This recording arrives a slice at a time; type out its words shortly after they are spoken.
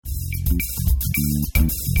Hey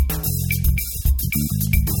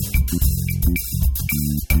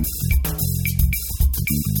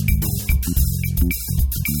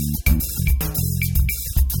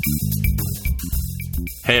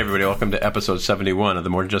everybody, welcome to episode 71 of the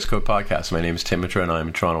More Than Just Code podcast. My name is Tim Mitra and I'm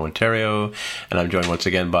in Toronto, Ontario, and I'm joined once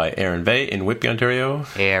again by Aaron Vay in Whitby, Ontario.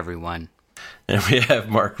 Hey everyone. And we have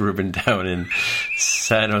Mark Rubin down in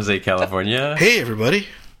San Jose, California. Hey everybody.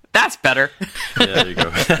 That's better. Yeah, there you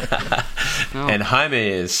go. And Jaime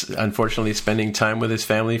is unfortunately spending time with his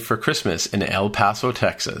family for Christmas in El Paso,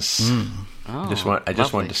 Texas. Oh, I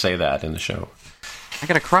just wanted to say that in the show. I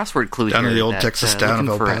got a crossword clue Down here. in the old Texas town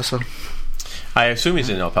of El Paso. I assume he's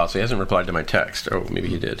in El Paso. He hasn't replied to my text. Oh, maybe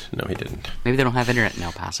he did. No, he didn't. Maybe they don't have internet in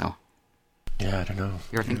El Paso. Yeah, I don't know.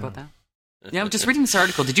 You ever think about that? Yeah, I'm just reading this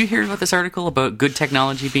article. Did you hear about this article about good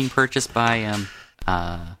technology being purchased by,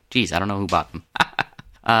 I don't know who bought them.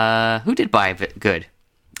 Who did buy Good?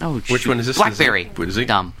 Oh, Which one is this? BlackBerry. What is it?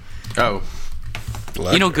 Dumb. Oh.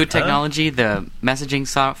 You know Good Technology, the messaging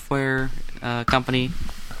software company?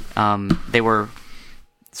 They were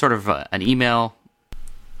sort of an email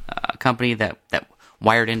company that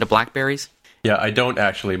wired into BlackBerries. Yeah, I don't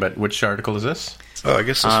actually, but which article is this? Oh, I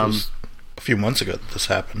guess this was a few months ago that this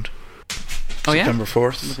happened. Oh, yeah? September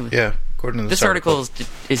 4th? Yeah, according to This article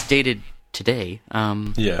is dated today,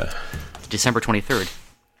 Yeah. December 23rd.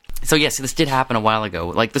 So, yes, this did happen a while ago.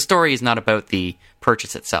 Like, the story is not about the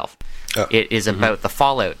purchase itself. Oh. It is about the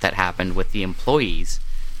fallout that happened with the employees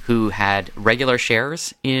who had regular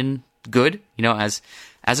shares in Good. You know, as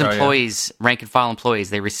employees, rank and file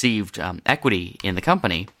employees, they received equity in the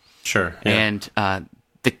company. Sure. Yeah. And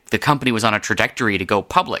the company was on a trajectory to go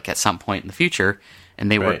public at some point in the future,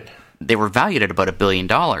 and they were valued at about $1 billion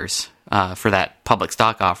for that public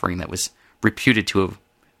stock offering that was reputed to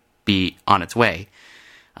be on its way.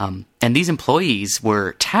 And these employees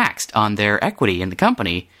were taxed on their equity in the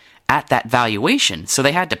company at that valuation, so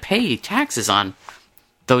they had to pay taxes on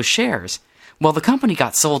those shares. Well, the company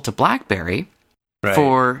got sold to BlackBerry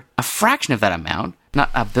for a fraction of that amount,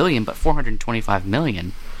 not $1 billion, but $425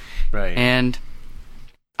 million. Right. And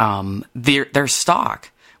their stock,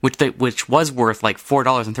 which was worth like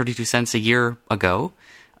 $4.32 a year ago,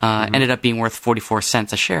 ended up being worth 44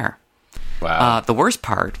 cents a share. Wow. The worst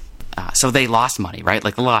part, so they lost money, right?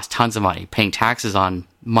 Like they lost tons of money paying taxes on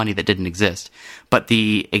money that didn't exist. But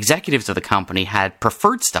the executives of the company had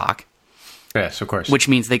preferred stock. Yes, of course. Which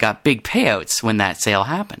means they got big payouts when that sale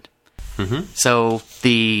happened. Mm-hmm. So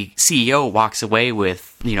the CEO walks away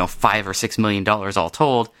with, $5 or $6 million all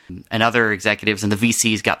told, and other executives and the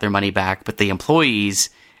VCs got their money back, but the employees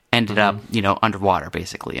ended up, underwater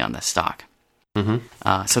basically on the stock.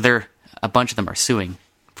 Mm-hmm. So a bunch of them are suing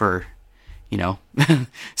for,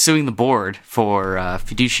 suing the board for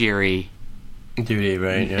fiduciary duty,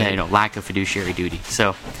 right? Yeah. Lack of fiduciary duty.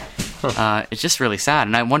 So it's just really sad,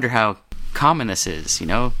 and I wonder how common this is.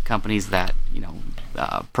 Companies that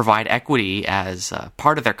provide equity as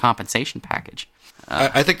part of their compensation package.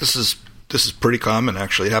 I think this is pretty common.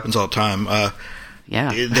 Actually, it happens all the time.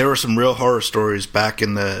 Yeah, there were some real horror stories back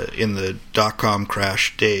in the .com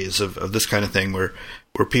crash days of this kind of thing, where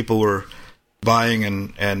people were buying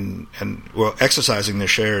and exercising their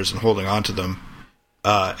shares and holding on to them,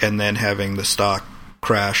 and then having the stock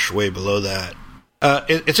crash way below that.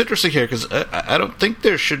 It's interesting here because I don't think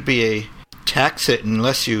there should be a tax hit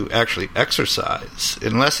unless you actually exercise.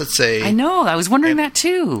 Unless it's a... I know. I was wondering that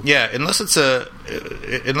too. Yeah, unless it's a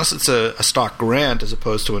stock grant as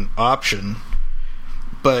opposed to an option.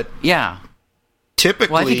 But yeah,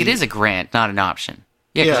 typically, well, I think it is a grant, not an option.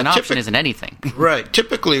 Yeah, because an option isn't anything. Right.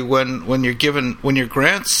 Typically, when your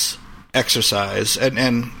grants exercise,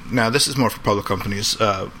 and now this is more for public companies,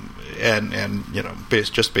 and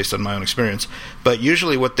based on my own experience, but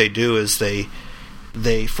usually what they do is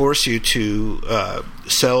they force you to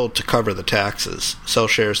sell to cover the taxes, sell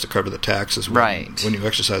shares to cover the taxes when you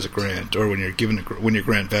exercise a grant or when your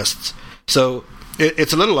grant vests. So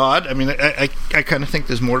it's a little odd. I mean, I kind of think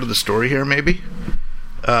there's more to the story here maybe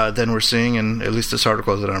than we're seeing in at least this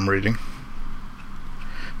article that I'm reading.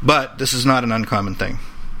 But this is not an uncommon thing.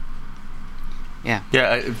 Yeah.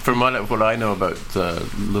 Yeah. From what I know about the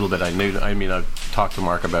little bit I knew, I've talked to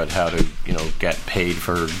Mark about how to get paid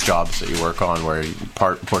for jobs that you work on, where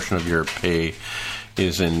portion of your pay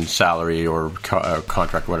is in salary or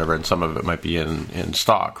contract, whatever, and some of it might be in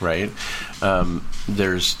stock. Right.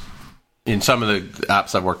 There's in some of the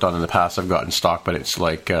apps I've worked on in the past, I've gotten stock, but it's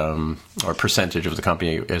like, or percentage of the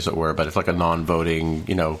company, as it were, but it's like a non-voting,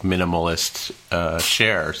 minimalist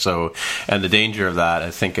share. So, and the danger of that,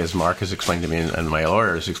 I think, as Mark has explained to me, and my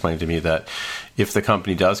lawyer has explained to me, that if the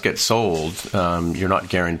company does get sold, you're not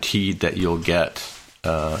guaranteed that you'll get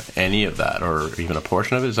any of that, or even a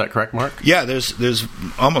portion of it. Is that correct, Mark? Yeah, there's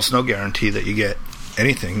almost no guarantee that you get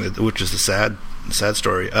anything, which is the sad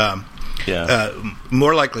story.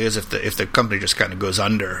 More likely is if the company just kind of goes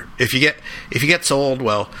under. If you get sold,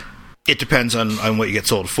 well, it depends on what you get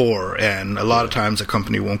sold for, and a lot of times a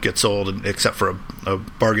company won't get sold except for a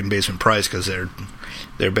bargain basement price, because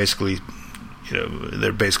they're basically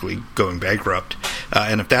going bankrupt.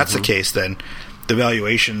 And if that's the case, then the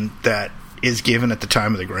valuation that is given at the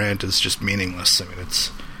time of the grant is just meaningless. I mean,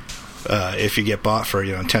 it's if you get bought for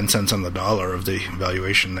 10 cents on the dollar of the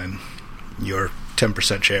valuation, then your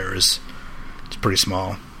 10% share is pretty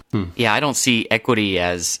small. Yeah, I don't see equity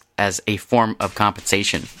as a form of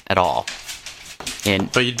compensation at all.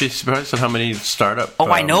 But you'd be surprised at how many startup. Oh,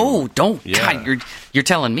 I know. Don't. Yeah. God, you're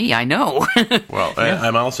telling me. I know. Well, yeah.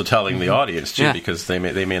 I'm also telling the audience too, because they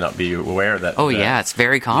may not be aware that. Oh, yeah, it's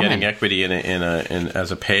very common. Getting equity in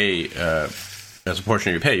as a pay. As a portion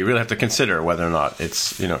of your pay, you really have to consider whether or not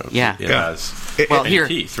it's it has any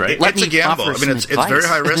teeth, right? It's a gamble. I mean, it's very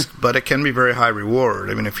high risk, but it can be very high reward.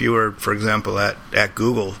 I mean, if you were, for example, at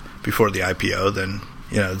Google before the IPO, then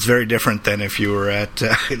it's very different than if you were at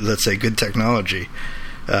let's say Good Technology.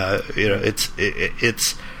 It's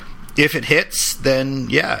if it hits, then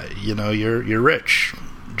you're rich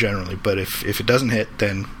generally, but if it doesn't hit,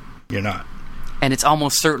 then you're not. And it's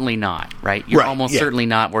almost certainly not, right? You're almost certainly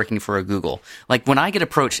not working for a Google. Like when I get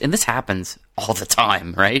approached, and this happens all the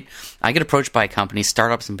time, right? I get approached by companies,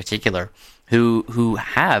 startups in particular, who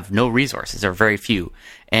have no resources, or very few,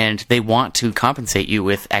 and they want to compensate you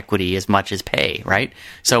with equity as much as pay, right?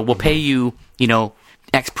 So we'll pay you,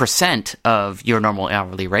 X percent of your normal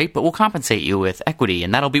hourly rate, but we'll compensate you with equity,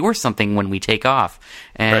 and that'll be worth something when we take off.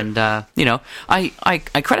 And, I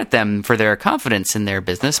credit them for their confidence in their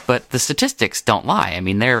business, but the statistics don't lie. I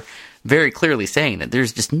mean, they're very clearly saying that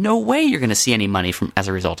there's just no way you're going to see any money as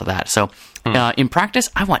a result of that. So in practice,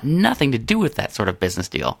 I want nothing to do with that sort of business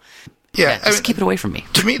deal. Yeah, just keep it away from me.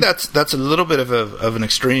 To me, that's a little bit of an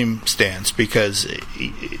extreme stance, because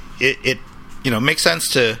it makes sense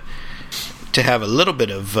to have a little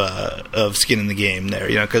bit of skin in the game there,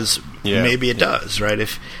 because maybe it does, right?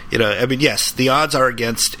 If yes, the odds are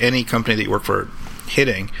against any company that you work for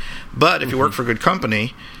hitting, but if you work for a good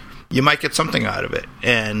company, you might get something out of it,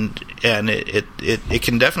 and it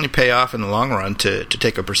can definitely pay off in the long run to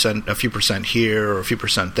take a few percent here or a few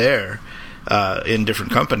percent there in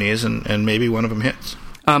different companies, and maybe one of them hits.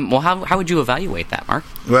 Well, how would you evaluate that, Mark?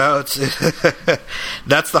 Well, it's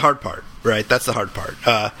that's the hard part, right? That's the hard part.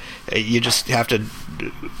 You just have to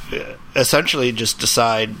essentially just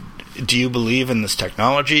decide: do you believe in this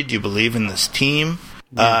technology? Do you believe in this team?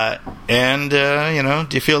 And do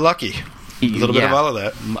you feel lucky? A little bit of all of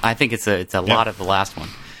that. I think it's a lot of the last one.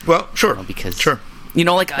 Well, sure, because sure.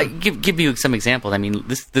 Like I give you some examples. I mean,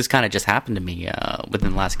 this kind of just happened to me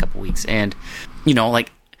within the last couple of weeks, and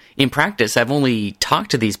like. In practice, I've only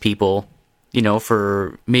talked to these people,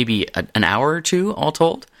 for maybe an hour or two, all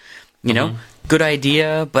told. Good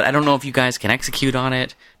idea, but I don't know if you guys can execute on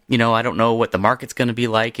it. I don't know what the market's going to be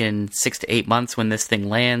like in 6 to 8 months when this thing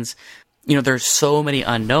lands. There's so many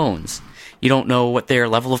unknowns. You don't know what their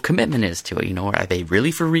level of commitment is to it. Are they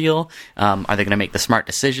really for real? Are they going to make the smart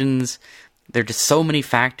decisions? There are just so many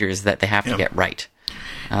factors that they have to get right.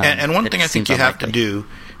 And one thing I think you have to do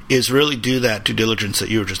is really do that due diligence that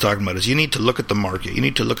you were just talking about. Is you need to look at the market, you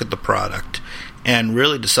need to look at the product, and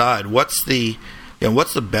really decide what's the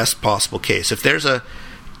best possible case. If there's a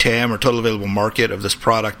TAM, or total available market, of this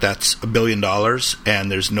product that's $1 billion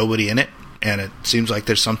and there's nobody in it, and it seems like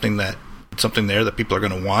there's something there that people are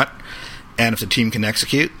going to want, and if the team can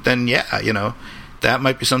execute, then that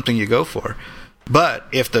might be something you go for. But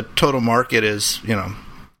if the total market is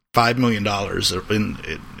 $5 million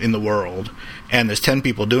in the world, and there's 10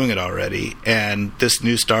 people doing it already, and this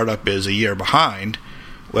new startup is a year behind,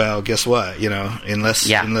 well, guess what? Unless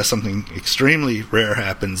something extremely rare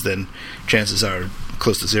happens, then chances are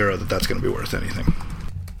close to zero that that's going to be worth anything.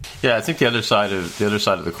 Yeah, I think the other side of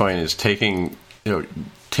the coin is taking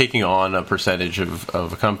on a percentage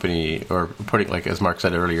of a company, or putting, like as Mark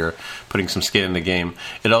said earlier, putting some skin in the game.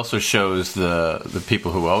 It also shows the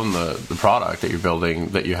people who own the product that you're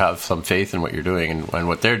building that you have some faith in what you're doing and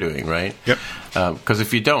what they're doing, right? Yep. Because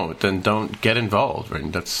if you don't, then don't get involved, right?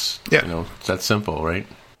 That's that's simple, right?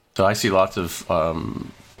 So I see lots of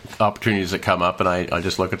opportunities that come up, and I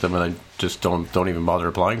just look at them and I just don't even bother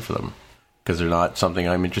applying for them because they're not something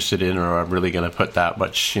I'm interested in, or I'm really going to put that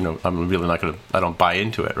much. I'm really not going to. I don't buy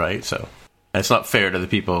into it, right? So it's not fair to the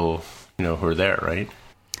people who are there, right?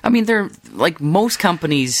 I mean, they're like most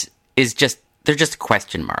companies they're just a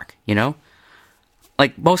question mark,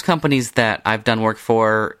 Like most companies that I've done work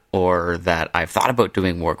for or that I've thought about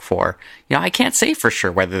doing work for, I can't say for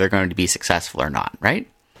sure whether they're going to be successful or not, right?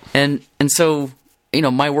 And so,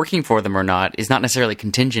 my working for them or not is not necessarily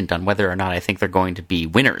contingent on whether or not I think they're going to be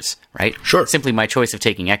winners, right? Sure. Simply my choice of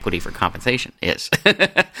taking equity for compensation is.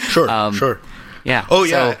 Sure, sure. Yeah. Oh,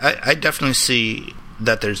 yeah. I definitely see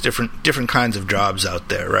that there's different kinds of jobs out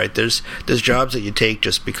there, right? There's jobs that you take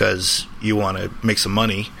just because you want to make some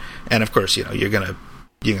money, and of course, you're gonna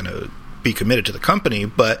be committed to the company,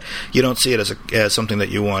 but you don't see it as something that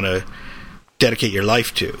you want to dedicate your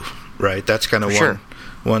life to, right? That's kind of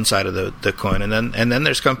one side of the coin, and then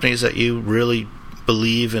there's companies that you really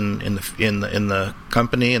believe in the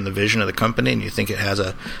company and the vision of the company, and you think it has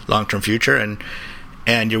a long-term future,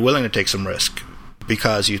 and you're willing to take some risk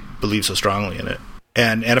because you believe so strongly in it.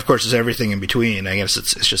 And of course, there's everything in between. I guess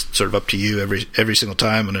it's just sort of up to you every single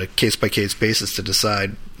time on a case by case basis to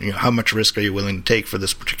decide how much risk are you willing to take for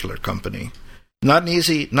this particular company. Not an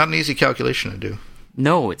easy calculation to do.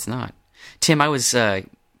 No, it's not. Tim, I was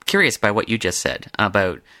curious by what you just said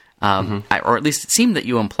about, or at least it seemed that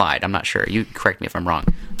you implied. I'm not sure. You correct me if I'm wrong.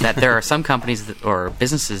 That there are some companies or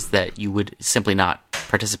businesses that you would simply not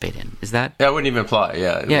participate in. Is that? Yeah, I wouldn't even apply.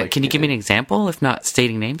 Yeah. Yeah. Can you give me an example, if not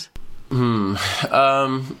stating names? Well,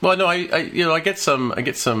 no, I get some.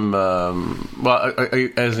 As an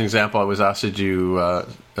example, I was asked to do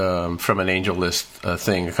from an AngelList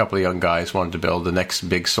thing. A couple of young guys wanted to build the next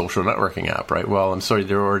big social networking app, right? Well, I'm sorry,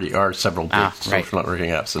 there already are several big social networking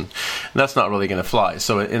apps, and that's not really going to fly.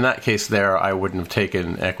 So in that case, there, I wouldn't have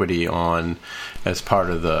taken equity on as part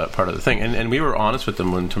of the thing. And we were honest with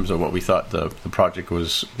them in terms of what we thought the project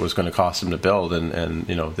was going to cost them to build, and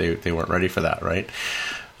they weren't ready for that, right?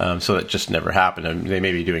 So that just never happened. I mean, they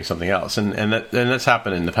may be doing something else, and that's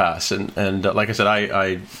happened in the past. And like I said,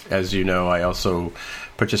 I as you know, I also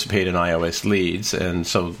participate in iOS leads, and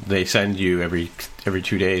so they send you every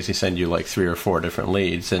 2 days. They send you like 3 or 4 different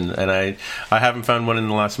leads, and I haven't found one in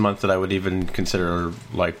the last month that I would even consider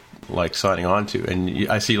like signing on to. And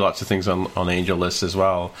I see lots of things on AngelList as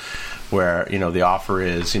well, where the offer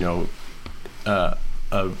is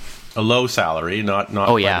a low salary, not as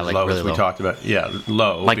low really as we low. talked about. Yeah,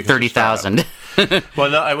 low, like 30,000.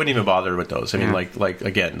 Well, no, I wouldn't even bother with those. I mean,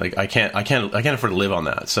 again, I can't afford to live on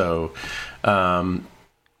that. So,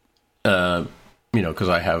 because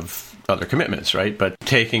I have other commitments, right? But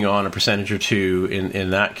taking on a percentage or two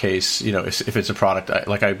in that case, if it's a product,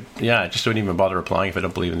 I just don't even bother applying if I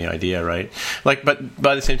don't believe in the idea, right? But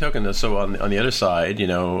by the same token, though, so on the other side,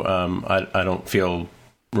 I don't feel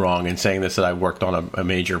wrong in saying this, that I worked on a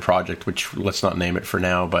major project, which let's not name it for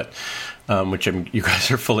now, but which you guys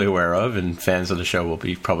are fully aware of, and fans of the show will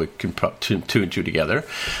be probably two and two together,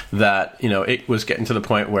 that it was getting to the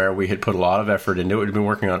point where we had put a lot of effort into it. We'd been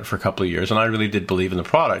working on it for a couple of years, and I really did believe in the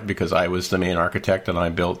product because I was the main architect and I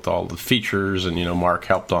built all the features, and Mark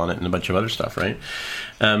helped on it and a bunch of other stuff, right?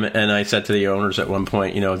 And I said to the owners at one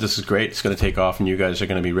point, this is great, it's going to take off, and you guys are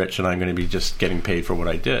going to be rich, and I'm going to be just getting paid for what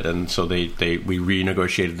I did. And so we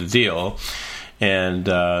renegotiated the deal, and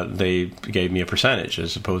they gave me a percentage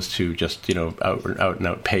as opposed to just out and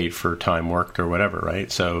out paid for time worked or whatever,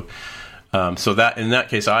 right? So that in that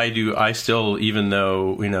case, I still, even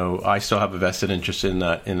though I still have a vested interest in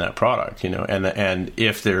that product, and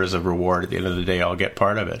if there is a reward at the end of the day, I'll get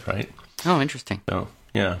part of it, right? Oh, interesting. So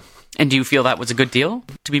yeah. And do you feel that was a good deal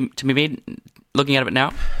to be made, looking at it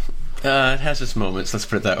now? It has its moments. Let's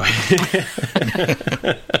put it that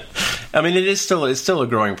way. I mean, it's still a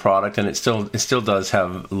growing product, and it still does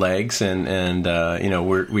have legs. And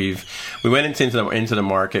we went into the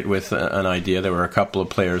market with an idea. There were a couple of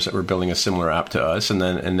players that were building a similar app to us,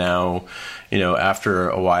 and now after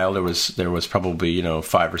a while there was probably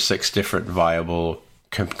 5 or 6 different viable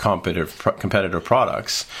competitor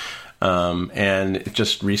products. And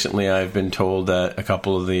just recently, I've been told that a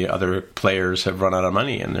couple of the other players have run out of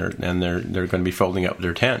money, and they're going to be folding up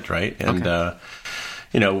their tent, right? And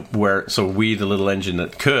so we, the little engine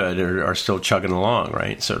that could, are still chugging along,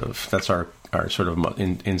 right? Sort of that's our sort of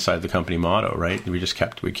inside the company motto, right? We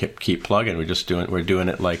keep plugging. We're doing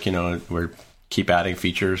it like we're keep adding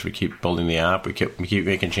features, we keep building the app, we keep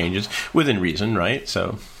making changes within reason, right?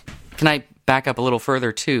 So, can I back up a little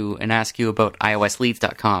further too and ask you about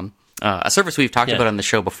iOSleads.com? A service we've talked about on the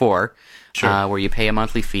show before, sure. Where you pay a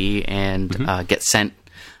monthly fee and get sent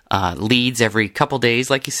leads every couple days,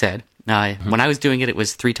 like you said. When I was doing it, it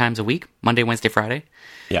was 3 times a week, Monday, Wednesday, Friday.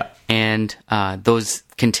 Yeah. And those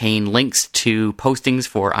contain links to postings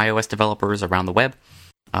for iOS developers around the web,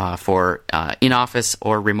 for in-office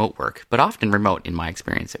or remote work, but often remote in my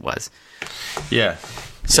experience it was. Yeah.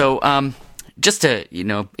 So just to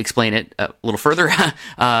explain it a little further,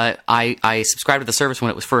 I subscribed to the service when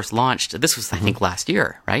it was first launched. This was, I think, last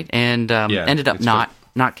year, right? And ended up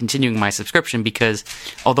not continuing my subscription because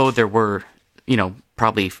although there were,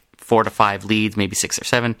 probably 4 to 5 leads, maybe 6 or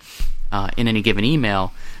 7 in any given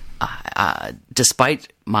email,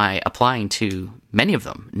 despite my applying to many of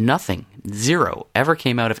them, zero ever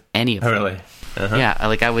came out of any of them. Really? Uh-huh. Yeah,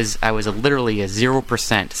 I was literally a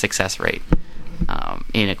 0% success rate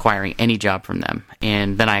in acquiring any job from them.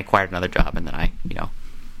 And then I acquired another job, and then I,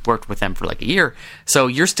 worked with them for like a year. So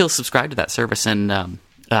you're still subscribed to that service, and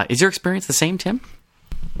is your experience the same, Tim?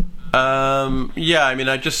 Yeah, I mean,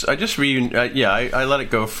 I let it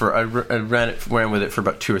go for, I ran with it for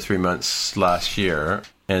about 2 or 3 months last year.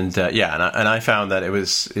 And and I found that there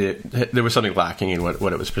was something lacking in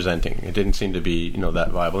what it was presenting. It didn't seem to be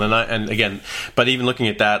that viable. And again, but even looking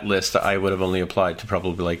at that list, I would have only applied to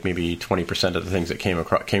probably like maybe 20% of the things that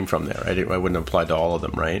came from there. I wouldn't have applied to all of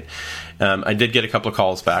them, right? I did get a couple of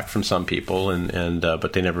calls back from some people,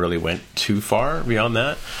 but they never really went too far beyond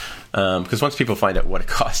that. Because once people find out what it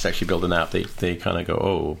costs to actually build an app, they kind of go,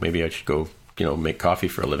 oh, maybe I should go make coffee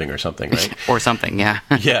for a living or something, right? Or something, yeah.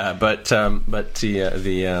 Yeah, but so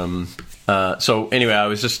anyway,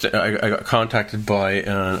 I got contacted by,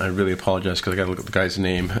 I really apologize because I got to look at the guy's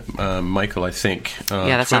name, Michael, I think.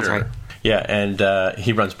 Yeah, that sounds right. Yeah, and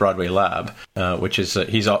he runs Broadway Lab, which is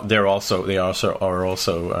they are also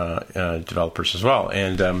developers as well,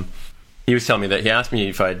 and he was telling me that he asked me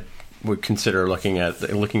if I would consider looking at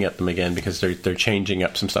them again because they're changing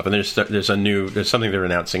up some stuff, and there's something they're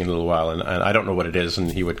announcing in a little while, and I don't know what it is,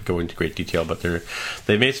 and he would go into great detail, but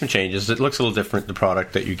they've made some changes. It looks a little different, the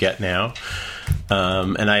product that you get now,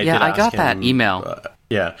 and I got that email.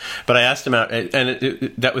 But I asked him out,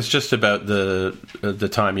 and that was just about the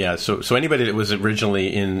time. Yeah, so anybody that was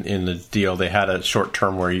originally in the deal, they had a short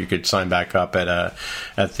term where you could sign back up at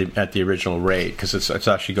the original rate because it's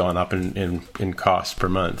actually gone up in cost per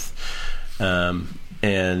month,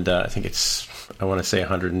 and I think I want to say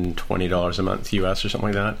 $120 a month US or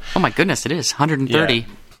something like that. Oh my goodness, it is $130.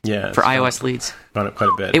 Yeah, for iOS leads. Gone up quite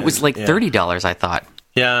a bit. It was like $30, I thought.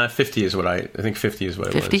 Yeah, 50 is what I think 50 is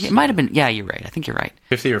what 50? it was. It might have been, yeah, you're right. I think you're right.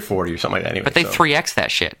 50 or 40 or something like that anyway. But they 3X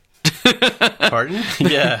that shit. Pardon?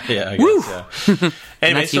 Yeah, I guess, yeah.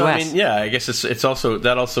 Anyway, so US. I mean, yeah, I guess it's also,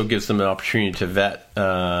 that also gives them an opportunity to vet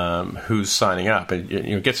who's signing up. And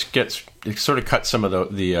it sort of cuts some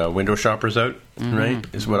of the window shoppers out, right?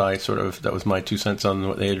 Is what that was my 2 cents on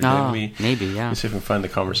what they had doing. Maybe, yeah. Let's see if we can find the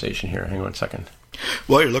conversation here. Hang on a second.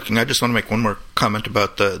 While you're looking, I just want to make one more comment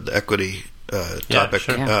about the equity topic. Yeah,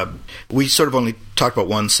 sure. Yeah. We sort of only talked about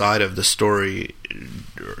one side of the story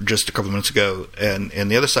just a couple of minutes ago, and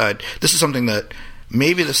the other side, this is something that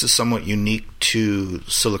maybe this is somewhat unique to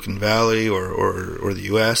Silicon Valley or the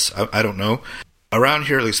U.S. I don't know. Around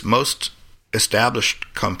here, at least, most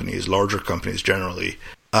established companies, larger companies generally,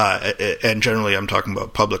 and generally I'm talking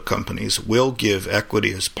about public companies, will give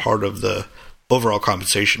equity as part of the overall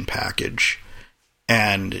compensation package.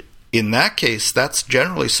 And in that case, that's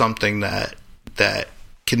generally something that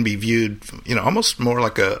can be viewed, almost more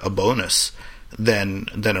like a bonus than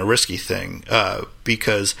a risky thing,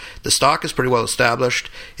 because the stock is pretty well established.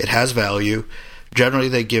 It has value. Generally,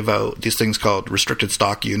 they give out these things called restricted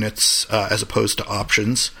stock units as opposed to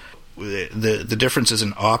options. The difference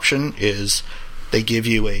in option is they give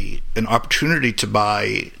you an opportunity to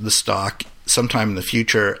buy the stock sometime in the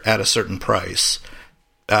future at a certain price.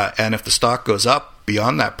 And if the stock goes up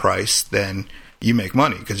beyond that price, then you make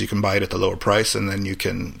money because you can buy it at the lower price and then you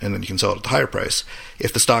can sell it at the higher price.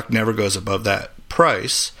 If the stock never goes above that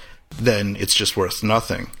price, then it's just worth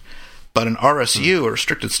nothing. But an RSU, a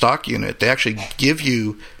restricted stock unit, they actually give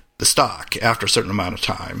you the stock after a certain amount of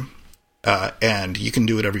time, and you can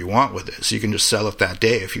do whatever you want with it. So you can just sell it that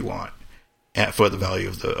day if you want, for the value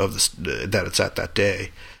of that it's at that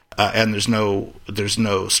day. And there's no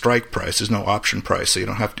strike price, there's no option price, so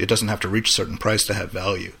it doesn't have to reach a certain price to have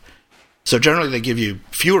value. So generally they give you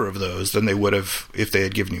fewer of those than they would have if they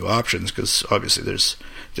had given you options, because obviously there's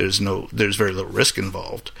very little risk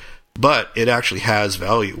involved. But it actually has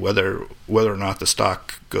value whether or not the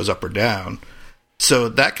stock goes up or down. So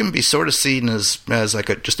that can be sort of seen as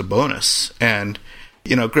like just a bonus. And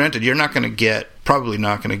granted, you're probably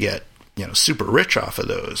not going to get super rich off of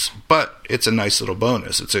those, but it's a nice little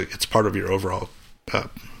bonus. It's part of your overall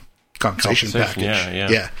compensation package.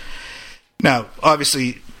 Yeah. Now,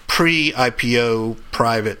 obviously, pre-IPO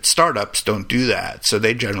private startups don't do that, so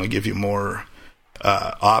they generally give you more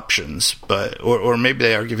options, but or maybe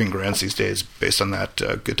they are giving grants these days based on that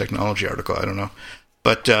Good Technology article. I don't know,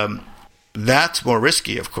 but that's more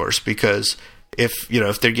risky, of course, because if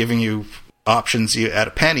they're giving you options at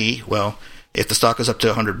a penny, well, if the stock goes up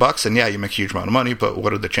to $100, then you make a huge amount of money, but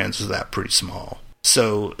what are the chances of that? Pretty small.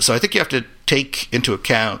 So I think you have to take into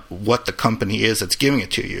account what the company is that's giving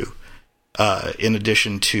it to you, in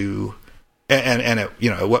addition to and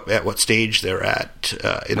at what stage they're at,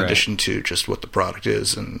 in addition to just what the product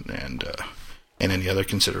is and any other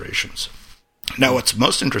considerations. Now, what's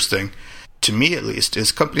most interesting, to me at least,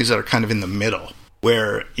 is companies that are kind of in the middle,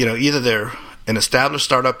 where either they're an established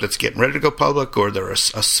startup that's getting ready to go public, or they're a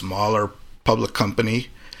smaller public company.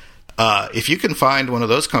 If you can find one of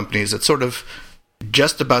those companies that's sort of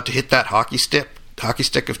just about to hit that hockey stick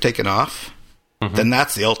of taking off, then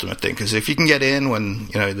that's the ultimate thing. Because if you can get in when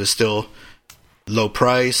there's still low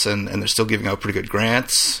price and they're still giving out pretty good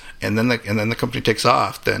grants, and then the company takes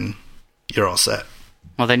off, then you're all set.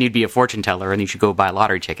 Well, then you'd be a fortune teller, and you should go buy a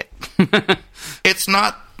lottery ticket. It's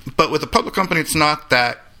not, but with a public company, it's not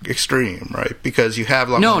that extreme, right? Because you have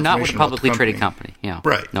a lot more information. No, not with a publicly traded company. Yeah,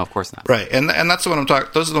 right. No, of course not. Right, and that's the one I'm talking.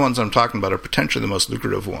 Those are the ones I'm talking about. Are potentially the most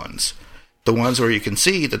lucrative ones. The ones where you can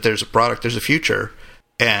see that there's a product, there's a future,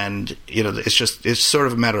 and it's sort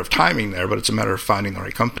of a matter of timing there, but it's a matter of finding the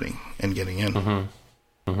right company and getting in.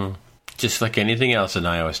 Just like anything else in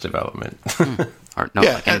iOS development.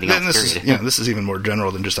 Like anything else. This is even more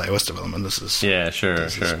general than just iOS development. This is sure.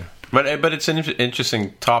 But it's an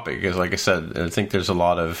interesting topic because, like I said, I think there's a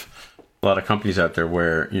lot of companies out there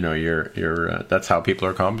where you're that's how people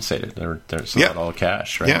are compensated. There's not all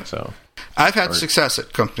cash, right? Yeah. So I've had success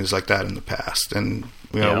at companies like that in the past, and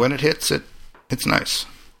when it hits, it's nice.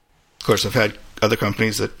 Of course, I've had other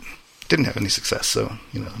companies that didn't have any success, so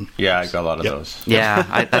Yeah, I got a lot of those.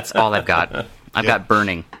 Yeah, that's all I've got. I've got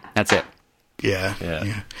Burning. That's it.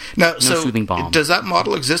 Yeah. Now, soothing balm. Does that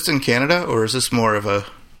model exist in Canada, or is this more of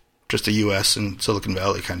just a U.S. and Silicon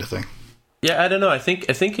Valley kind of thing? Yeah, I don't know. I think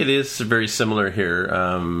it is very similar here.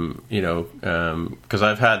 Because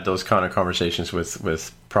I've had those kind of conversations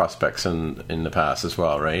with prospects in the past as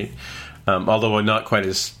well, right? Although not quite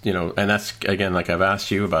as and that's again like I've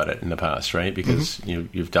asked you about it in the past, right? Because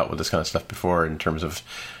you've dealt with this kind of stuff before in terms of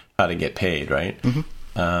how to get paid, right?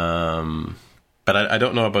 But I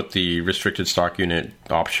don't know about the restricted stock unit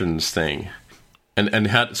options thing. And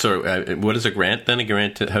how? What is a grant then? A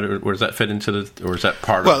grant? Where does that fit into the? Or is that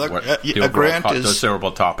part of what the grant is the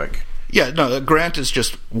cerebral topic? Yeah, no. A grant is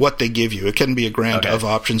just what they give you. It can be a grant of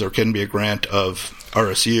options, or it can be a grant of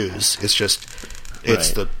RSUs. It's just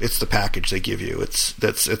it's the package they give you. It's the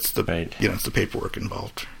it's the paperwork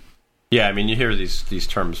involved. Yeah, I mean you hear these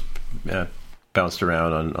terms bounced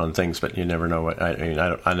around on things, but you never know what.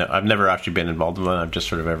 I've never actually been involved in one. I've just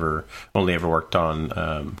sort of only ever worked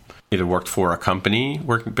on. Either worked for a company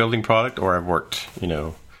building product, or I've worked,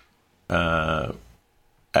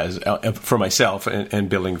 as for myself and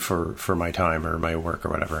building for my time or my work or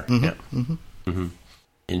whatever.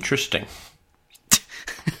 Interesting.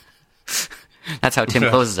 That's how Tim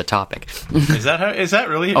closes a topic. Is that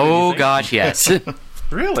really? Oh gosh, yes.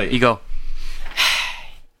 Really? You go.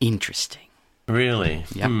 Interesting. Really?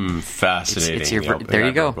 Yep. Fascinating. There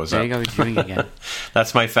you go. There you go. You're doing it again.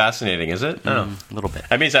 That's my fascinating, is it? A little bit.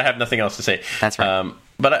 That means I have nothing else to say. That's right.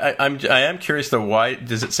 But I am curious though. Why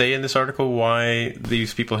does it say in this article why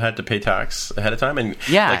these people had to pay tax ahead of time? And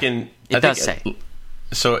it does say.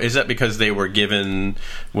 So is that because they were given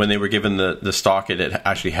the stock, it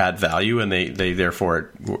actually had value, and they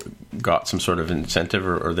therefore got some sort of incentive,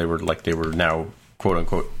 or they were now quote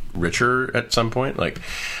unquote richer at some point? Like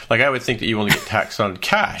I would think that you only get taxed on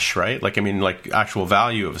cash, right? Like actual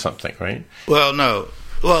value of something, right? Well, no.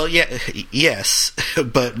 Well, yes,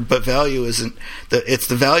 but value isn't it's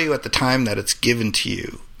the value at the time that it's given to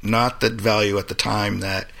you, not the value at the time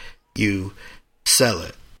that you sell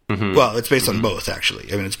it. Well, it's based on both,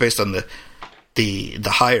 actually. I mean, it's based on the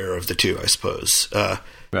higher of the two, I suppose.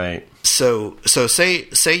 Right. So say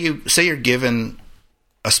you're given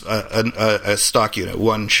a stock unit,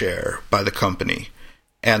 one share by the company,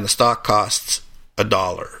 and the stock costs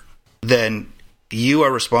 $1, then you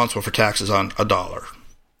are responsible for taxes on $1.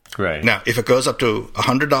 Right. Now, if it goes up to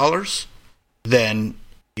 $100, then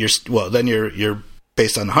you're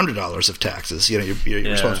based on $100 of taxes. You're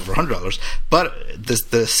responsible for $100. But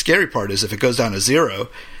the scary part is if it goes down to 0,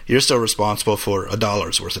 you're still responsible for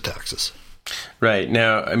 $1 worth of taxes. Right.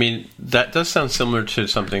 Now, I mean, that does sound similar to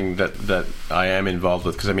something that I am involved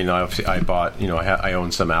with, because, I mean, obviously I bought, I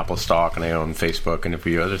own some Apple stock, and I own Facebook and a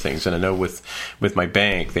few other things. And I know with my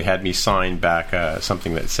bank, they had me sign back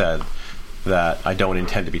something that said that I don't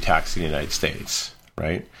intend to be taxed in the United States,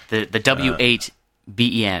 right? The W-8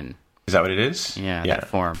 BEN. Is that what it is? Yeah, that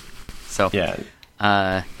form. So yeah.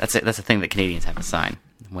 That's a thing that Canadians have to sign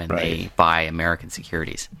when they buy American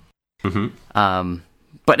securities. Mm-hmm.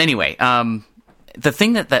 But anyway, the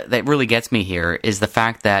thing that really gets me here is the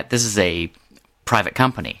fact that this is a private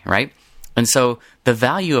company, right? And so the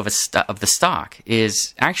value of the stock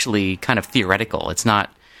is actually kind of theoretical. It's not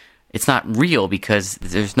real because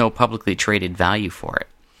there's no publicly traded value for it.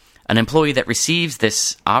 An employee that receives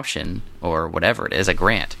this option, or whatever it is, a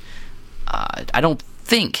grant, I don't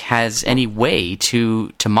think has any way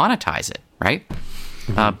to monetize it, right?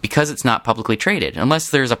 Because it's not publicly traded, unless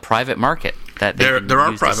there's a private market that they can there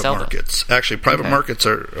are use to private sell markets. Actually, private markets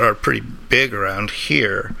are pretty big around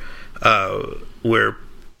here, where,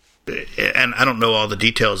 and I don't know all the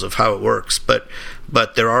details of how it works, but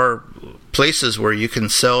there are places where you can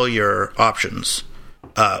sell your options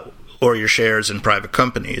or your shares in private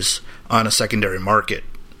companies on a secondary market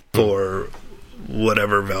for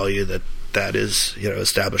whatever value that is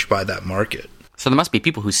established by that market. So there must be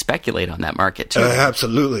people who speculate on that market too.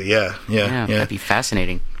 Absolutely, yeah. That'd be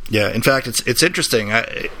fascinating. Yeah, in fact, it's interesting.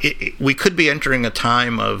 We could be entering a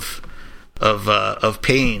time of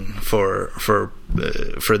pain for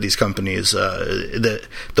these companies. The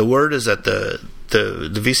word is that the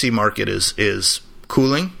VC market is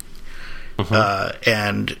cooling,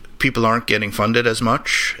 and people aren't getting funded as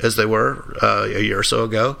much as they were a year or so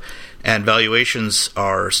ago, and valuations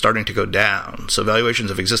are starting to go down. So valuations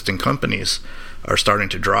of existing companies are starting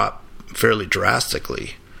to drop fairly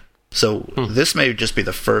drastically. So this may just be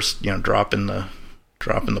the first drop in the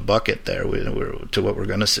bucket there to what we're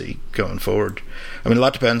going to see going forward. I mean, a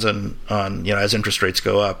lot depends on as interest rates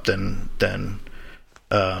go up, then the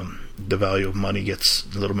value of money gets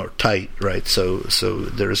a little more tight, right? So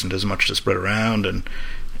there isn't as much to spread around, and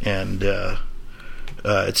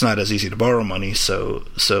it's not as easy to borrow money. So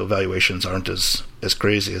valuations aren't as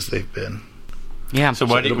crazy as they've been. Yeah. So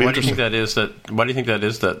why do you think that is? Why do you think that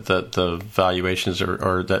is? That the valuations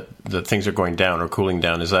or that things are going down or cooling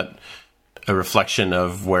down? Is that a reflection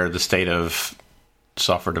of where the state of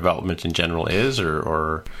software development in general is,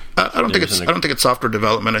 or I don't think it's software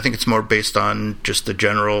development. I think it's more based on just the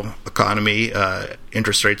general economy.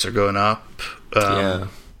 Interest rates are going up. A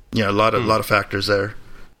lot of factors there.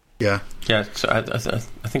 Yeah. Yeah. So I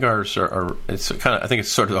think ours are. It's kind of. I think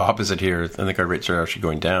it's sort of the opposite here. I think our rates are actually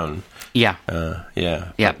going down. Yeah.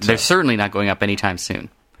 Yeah. They're certainly not going up anytime soon.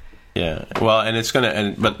 Yeah. Well, and it's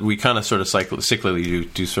going to. But we kind of sort of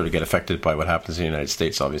cyclically do sort of get affected by what happens in the United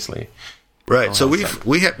States, obviously. Right. So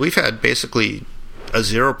we've had basically a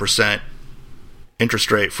 0%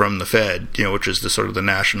 interest rate from the Fed, which is the sort of the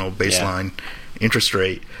national baseline interest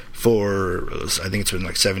rate for, I think it's been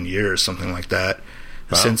like 7 years, something like that.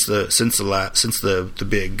 Wow. Since the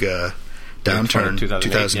big downturn,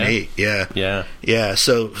 2008. Yeah.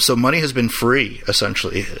 So money has been free,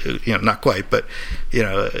 essentially. Not quite, but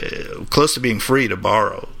close to being free to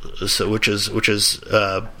borrow. So which is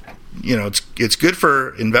it's good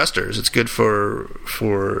for investors. It's good for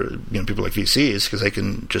people like VCs, because they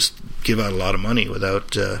can just give out a lot of money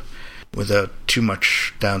without too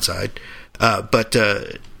much downside. But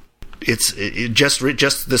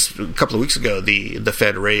just this couple of weeks ago, the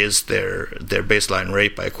Fed raised their baseline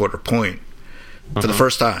rate by a quarter point for the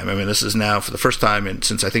first time. I mean, this is now for the first time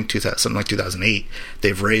since I think something like 2008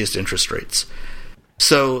 they've raised interest rates.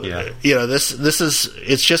 So this is,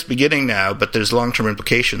 it's just beginning now, but there's long-term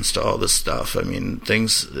implications to all this stuff. I mean,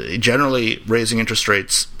 things generally, raising interest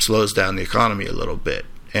rates slows down the economy a little bit,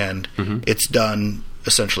 and it's done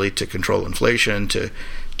essentially to control inflation, to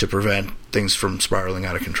prevent things from spiraling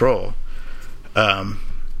out of control.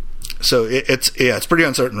 So it's pretty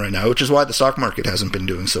uncertain right now, which is why the stock market hasn't been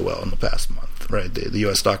doing so well in the past month. Right, the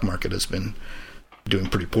U.S. stock market has been doing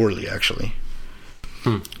pretty poorly, actually.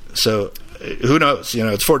 So who knows?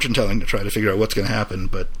 It's fortune telling to try to figure out what's going to happen,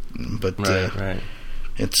 but right.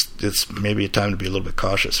 It's maybe a time to be a little bit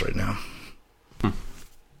cautious right now.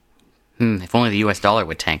 If only the U.S. dollar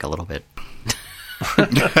would tank a little bit.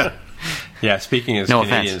 Yeah, speaking as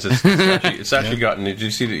Canadians, it's actually gotten. Did you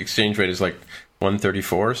see the exchange rate is like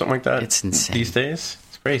 134 or something like that? It's insane these days.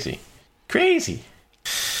 It's crazy.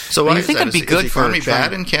 So why you think it'd be good is the economy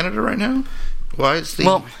bad in Canada right now? Why is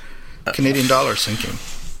the Canadian dollar sinking?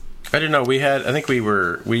 I don't know. We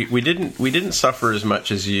didn't suffer as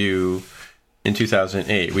much as you in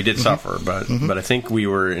 2008. We did suffer, but I think we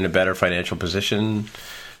were in a better financial position.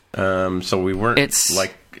 So we weren't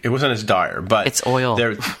it wasn't as dire. But it's oil.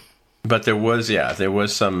 But there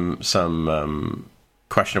was some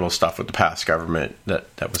questionable stuff with the past government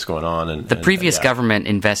that was going on. And the previous government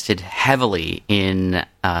invested heavily in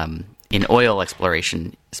oil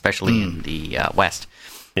exploration, especially in the West.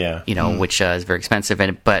 Yeah, which is very expensive.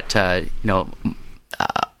 But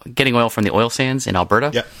getting oil from the oil sands in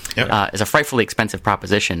Alberta is a frightfully expensive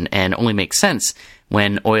proposition, and only makes sense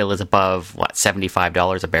when oil is above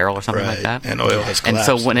 $75 a barrel or something like that. And oil has collapsed.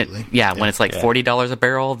 And so when when it's like $40 a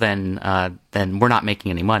barrel, then we're not making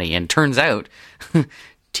any money. And turns out,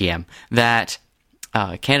 TM, that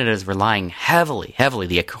Canada is relying heavily.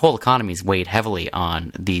 The whole economy is weighed heavily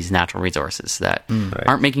on these natural resources that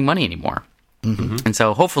aren't making money anymore. Mm-hmm. And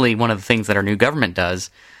so hopefully one of the things that our new government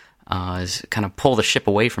does is kind of pull the ship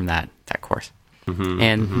away from that course. Mm-hmm.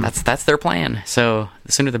 And that's their plan. So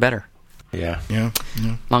the sooner the better. Yeah.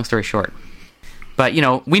 Long story short. But,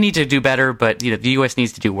 we need to do better, but the U.S.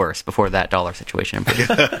 needs to do worse before that dollar situation improves.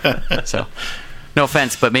 So, no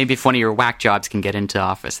offense, but maybe if one of your whack jobs can get into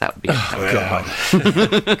office, that would be... God.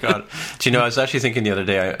 Do you know, I was actually thinking the other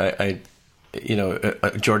day,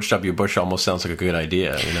 George W. Bush almost sounds like a good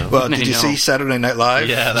idea. Well, did you see Saturday Night Live?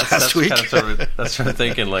 Yeah, last week. That's what I'm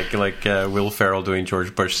thinking. Like Will Ferrell doing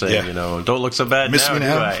George Bush saying, "Don't look so bad Miss now, me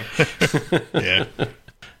now. do I?"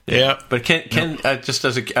 Yeah. But can just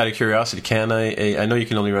out of curiosity, can I know you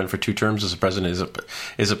can only run for 2 terms as a president.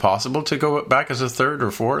 Is it possible to go back as a 3rd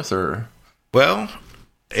or 4th or? Well,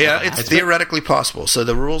 yeah, it's theoretically possible. So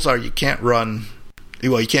the rules are you can't run.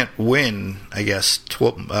 Well, you can't win, I guess,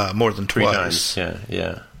 more than 3 twice. times.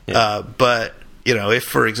 Yeah. But, if,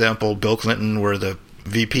 for example, Bill Clinton were the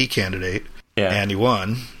VP candidate and he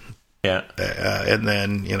won, and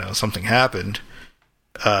then, something happened,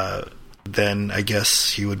 then I guess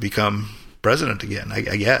he would become president again. I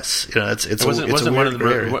guess. Wasn't one of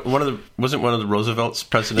the Roosevelt's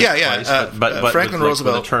presidents? Yeah. But Franklin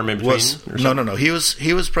Roosevelt with a term in between. No. He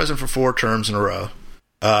was president for 4 terms in a row.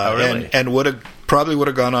 Really? And probably would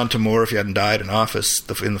have gone on to more if he hadn't died in office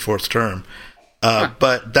in the 4th term.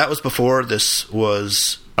 But that was before this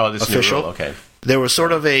was official. New rule. Okay. There was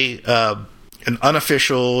sort of an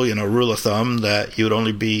unofficial, rule of thumb that you would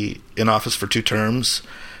only be in office for 2 terms,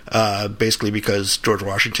 basically because George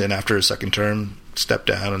Washington, after his 2nd term, stepped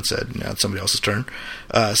down and said, it's somebody else's turn.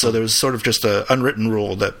 So there was sort of just an unwritten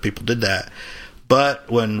rule that people did that.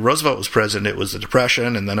 But when Roosevelt was president, it was the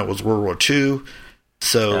Depression, and then it was World War II.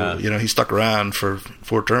 So, he stuck around for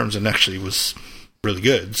 4 terms and actually was really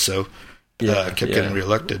good. So, kept getting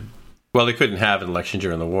reelected. Well, they couldn't have an election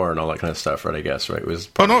during the war and all that kind of stuff, right? I guess, right?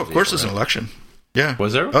 Of course there's an election. Yeah.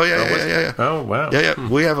 Was there? Oh, yeah. Oh, wow. Yeah.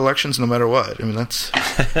 We have elections no matter what. I mean, that's...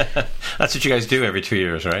 That's what you guys do every 2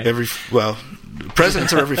 years, right?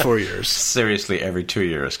 Presidents are every 4 years. Seriously, every 2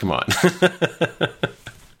 years. Come on.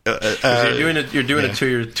 You're doing a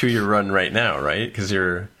two-year run right now, right? Because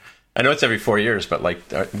I know it's every 4 years, but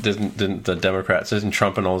didn't the Democrats, isn't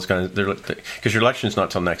Trump and all those guys? Because your election's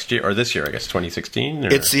not till next year or this year, I guess, 2016.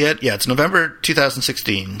 It's November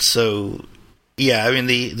 2016. So, I mean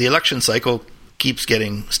the election cycle keeps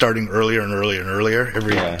starting earlier and earlier and earlier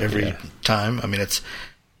every time. I mean it's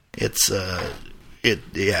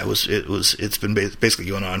been basically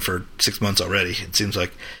going on for 6 months already. It seems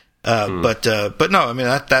like, but no, I mean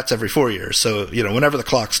that's every 4 years. So whenever the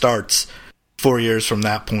clock starts. 4 years from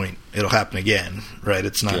that point, it'll happen again, right?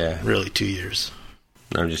 It's not really 2 years.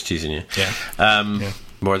 I'm just teasing you. Yeah.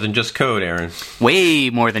 More than just code, Aaron.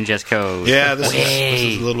 Way more than just code. Yeah, this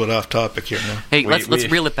is a little bit off topic here now. Hey, let's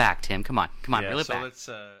reel it back, Tim. Come on, reel it back.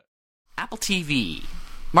 Apple TV.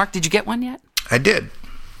 Mark, did you get one yet? I did.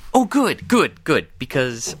 Oh, good.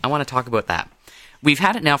 Because I want to talk about that. We've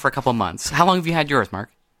had it now for a couple of months. How long have you had yours,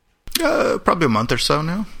 Mark? Probably a month or so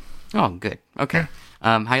now. Oh, good. Okay.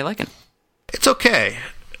 How you liking it? It's okay.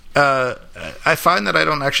 I find that I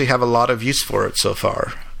don't actually have a lot of use for it so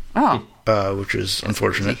far. Oh. Which is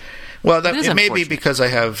unfortunate. Well, it may be because I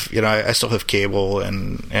have, I still have cable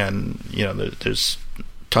and there's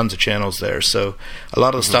tons of channels there. So a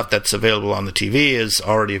lot of the stuff that's available on the TV is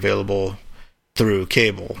already available through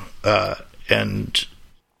cable. And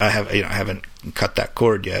I haven't cut that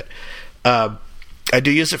cord yet. I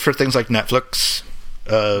do use it for things like Netflix.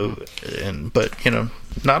 But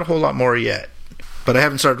not a whole lot more yet. But I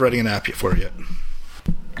haven't started writing an app for it yet.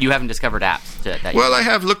 You haven't discovered apps? Well, I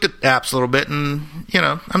have looked at apps a little bit, and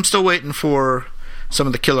I'm still waiting for some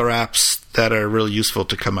of the killer apps that are really useful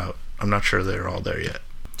to come out. I'm not sure they're all there yet.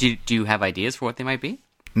 Do you have ideas for what they might be?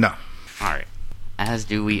 No. All right. As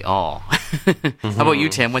do we all. How about you,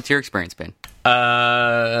 Tim? What's your experience been?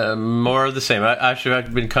 More of the same.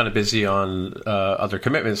 I've been kind of busy on other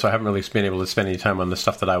commitments, so I haven't really been able to spend any time on the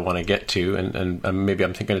stuff that I want to get to. And maybe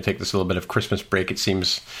I'm thinking to take this little bit of Christmas break, it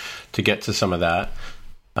seems, to get to some of that.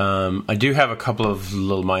 I do have a couple of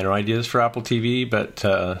little minor ideas for Apple TV, but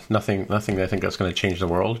nothing that I think that's going to change the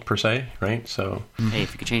world, per se, right? So, hey,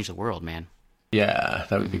 if you could change the world, man. Yeah,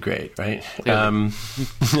 that would be great, right?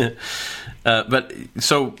 But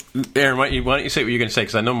so, Aaron, why don't you say what you're going to say?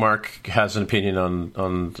 Because I know Mark has an opinion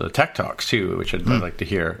on the Tech Talks too, which I'd like to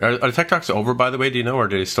hear. Are the Tech Talks over, by the way? Do you know, or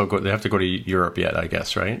do they still go? They have to go to Europe yet, I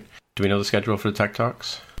guess, right? Do we know the schedule for the Tech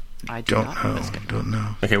Talks? I don't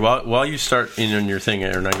know. Okay, while you start in on your thing,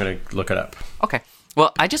 Aaron, I'm going to look it up. Okay.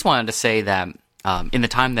 Well, I just wanted to say that in the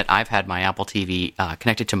time that I've had my Apple TV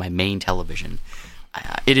connected to my main television,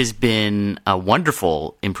 it has been a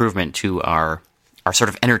wonderful improvement to our sort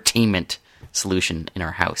of entertainment solution in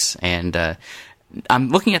our house. And I'm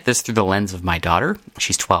looking at this through the lens of my daughter.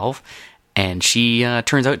 She's 12. And she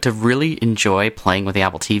turns out to really enjoy playing with the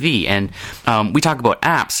Apple TV. And we talk about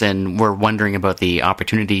apps, and we're wondering about the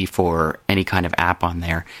opportunity for any kind of app on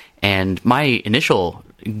there. And my initial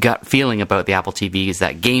gut feeling about the Apple TV is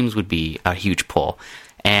that games would be a huge pull.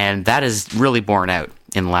 And that is really borne out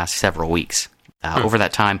in the last several weeks. Over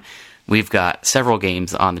that time, we've got several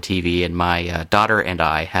games on the TV, and my daughter and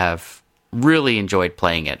I have really enjoyed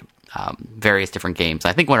playing it. Various different games.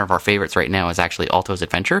 I think one of our favorites right now is actually Alto's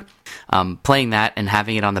Adventure. Playing that and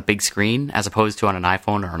having it on the big screen as opposed to on an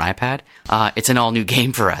iPhone or an iPad, it's an all-new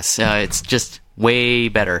game for us. It's just way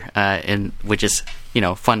better, and which is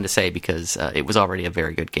fun to say because it was already a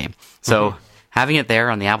very good game. So having it there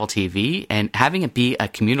on the Apple TV and having it be a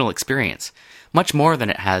communal experience, much more than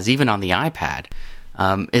it has even on the iPad,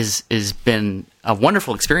 is been a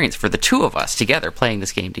wonderful experience for the two of us together playing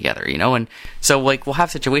this game together, and so we'll have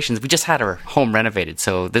situations. We just had our home renovated,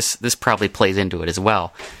 so this probably plays into it as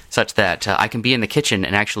well, such that I can be in the kitchen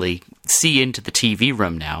and actually see into the TV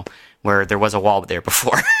room now where there was a wall there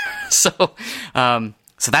before. So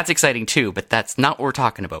that's exciting too, but that's not what we're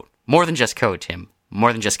talking about. More than just code, Tim.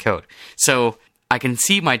 More than just code. So I can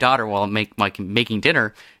see my daughter while I'm making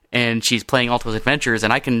dinner, and she's playing Alto's Adventures,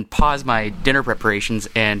 and I can pause my dinner preparations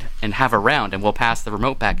and have a round, and we'll pass the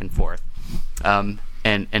remote back and forth, and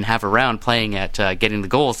have a round playing at getting the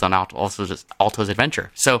goals on Alto's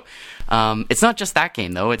Adventure. So it's not just that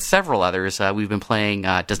game, though. It's several others. We've been playing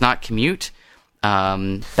Does Not Commute,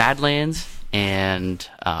 Badlands, and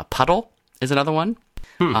Puddle is another one.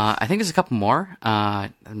 I think there's a couple more.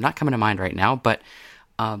 I'm not coming to mind right now, but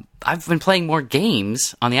I've been playing more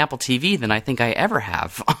games on the Apple TV than I think I ever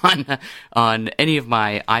have on any of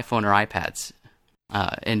my iPhone or iPads.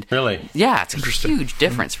 And really, yeah, it's a huge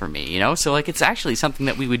difference for me. So it's actually something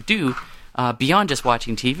that we would do beyond just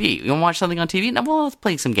watching TV. You want to watch something on TV? No, well, let's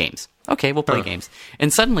play some games. Okay, we'll play games.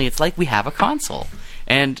 And suddenly it's like we have a console.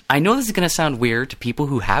 And I know this is going to sound weird to people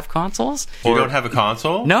who have consoles. You don't have a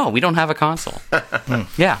console? No, we don't have a console.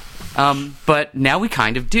 Yeah, but now we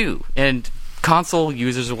kind of do. And console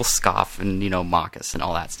users will scoff and mock us and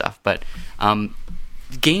all that stuff, but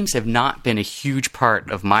games have not been a huge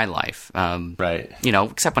part of my life, right?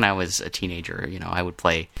 Except when I was a teenager. I would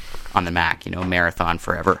play on the Mac, marathon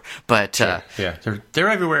forever. But yeah, they're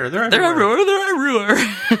everywhere. They're everywhere.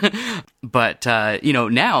 But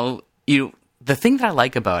now the thing that I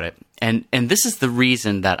like about it, and this is the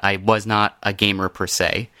reason that I was not a gamer per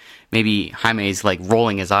se. Maybe Jaime's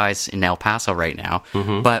rolling his eyes in El Paso right now,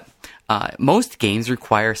 but most games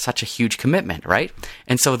require such a huge commitment, right?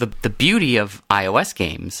 And so the beauty of iOS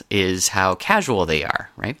games is how casual they are,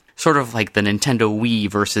 right? Sort of like the Nintendo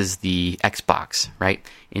Wii versus the Xbox, right?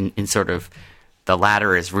 In sort of the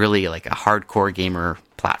latter is really like a hardcore gamer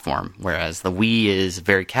platform, whereas the Wii is a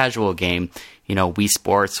very casual game, Wii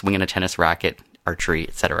Sports, swinging a tennis racket, archery,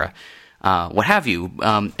 etc., what have you.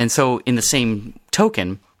 And so in the same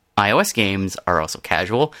token, iOS games are also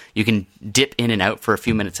casual. You can dip in and out for a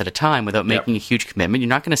few minutes at a time without making a huge commitment. You're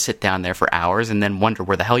not going to sit down there for hours and then wonder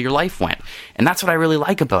where the hell your life went. And that's what I really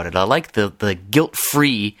like about it. I like the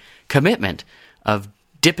guilt-free commitment of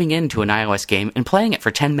dipping into an iOS game and playing it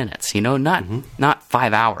for 10 minutes, not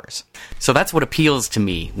 5 hours. So that's what appeals to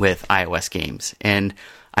me with iOS games. And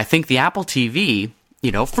I think the Apple TV,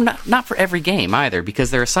 for not for every game either,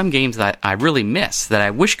 because there are some games that I really miss that I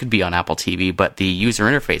wish could be on Apple TV, but the user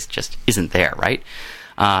interface just isn't there, right?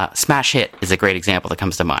 Smash Hit is a great example that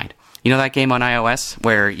comes to mind. That game on iOS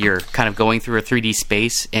where you're kind of going through a 3D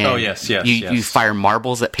space and you fire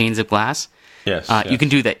marbles at panes of glass? Yes, You can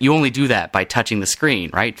do that. You only do that by touching the screen,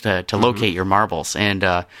 right, to locate your marbles.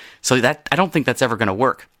 And so that I don't think that's ever going to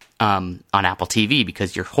work on Apple TV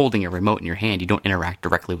because you're holding a remote in your hand. You don't interact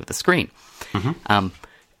directly with the screen.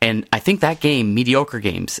 And I think that game, Mediocre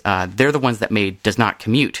Games, they're the ones that made Does Not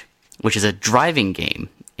Commute, which is a driving game.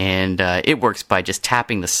 And it works by just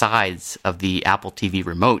tapping the sides of the Apple TV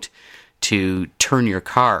remote to turn your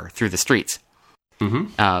car through the streets.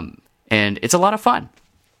 And it's a lot of fun.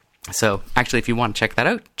 So actually, if you want to check that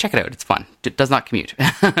out, check it out. It's fun. It does not commute.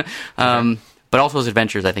 But Alto's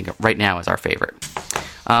Adventures, I think, right now is our favorite.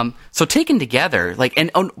 So taken together,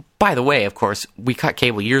 by the way, of course, we cut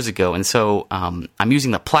cable years ago, and so I'm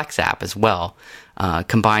using the Plex app as well,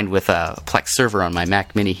 combined with a Plex server on my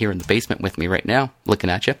Mac Mini here in the basement with me right now,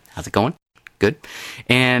 looking at you. How's it going? Good.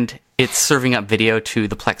 And it's serving up video to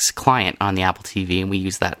the Plex client on the Apple TV, and we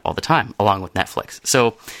use that all the time, along with Netflix.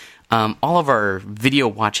 So all of our video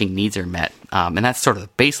watching needs are met, and that's sort of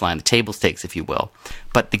the baseline, the table stakes, if you will.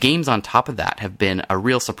 But the games on top of that have been a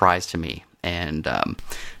real surprise to me. And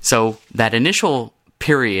so that initial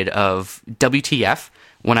period of WTF,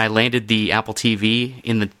 when I landed the Apple TV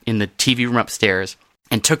in the TV room upstairs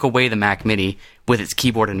and took away the Mac Mini with its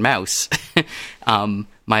keyboard and mouse, my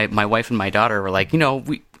wife and my daughter were like,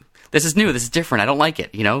 this is new, this is different, I don't like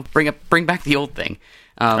it. Bring back the old thing.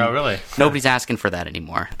 Oh, really? Nobody's asking for that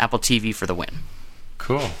anymore. Apple TV for the win.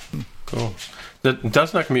 Cool. That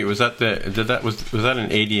Does Not Commute, was that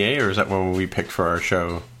an ADA, or is that one we picked for our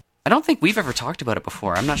show? I don't think we've ever talked about it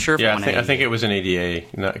before. I'm not sure if I think it was an ADA,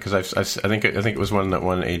 because I think it was one that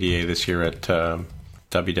won ADA this year at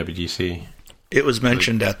WWDC. It was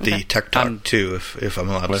mentioned at the Tech Talk too, if I'm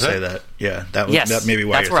allowed to say that. Yeah, that may be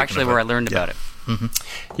why. That's where I learned about it.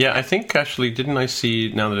 Yeah, I think actually, didn't I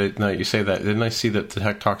see, now that you say that, didn't I see that the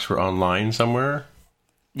Tech Talks were online somewhere?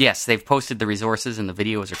 Yes, they've posted the resources and the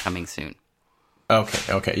videos are coming soon.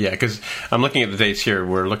 Okay, yeah, because I'm looking at the dates here.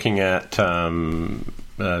 We're looking at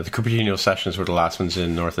the Cupertino sessions were the last ones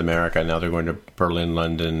in North America. Now they're going to Berlin,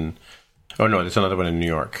 London. Oh no, there's another one in New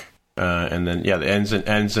York, and then it ends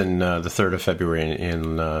in the 3rd of February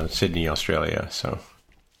in Sydney, Australia. So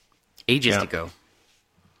ages to go.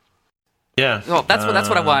 Yeah. Well, that's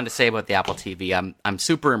what I wanted to say about the Apple TV. I'm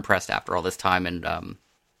super impressed after all this time, and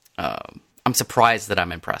I'm surprised that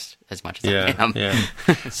I'm impressed as much as I am. Yeah.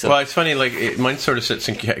 So. Well, it's funny. Mine sort of sits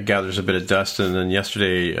and gathers a bit of dust. And then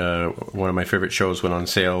yesterday, one of my favorite shows went on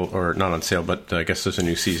sale, or not on sale, but I guess there's a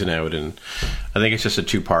new season out, and I think it's just a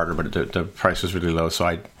 2-parter. But the price was really low, so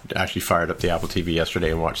I actually fired up the Apple TV yesterday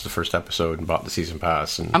and watched the first episode and bought the season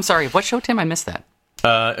pass. And I'm sorry, what show, Tim? I missed that.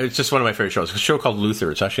 It's just one of my favorite shows. It's a show called Luther.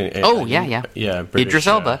 It's actually yeah, British, Idris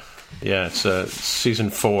Elba. Yeah, it's season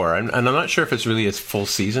 4, and I'm not sure if it's really a full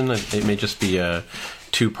season. It may just be a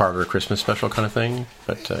 2-parter Christmas special kind of thing.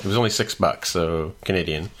 But it was only $6, so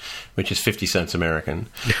Canadian, which is 50 cents American.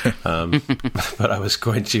 But I was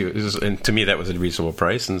going to, and to me that was a reasonable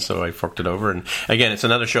price, and so I forked it over. And again, it's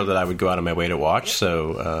another show that I would go out of my way to watch.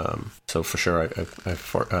 So for sure I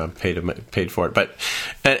paid for it. But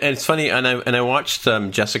and it's funny, and I watched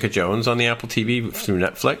Jessica Jones on the Apple TV through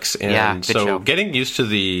Netflix, and so show. getting used to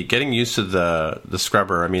the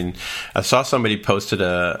scrubber. I mean, I saw somebody posted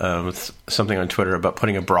something on Twitter about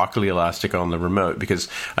putting a broccoli elastic on the remote, because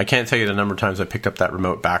I can't tell you the number of times I picked up that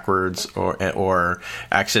remote backwards or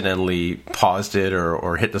accidentally paused it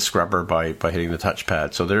or hit the scrubber by hitting the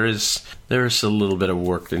touchpad. So there's a little bit of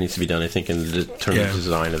work that needs to be done, I think, in terms of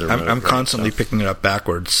design of the remote. I'm constantly picking it up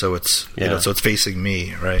backwards, so it's so it's facing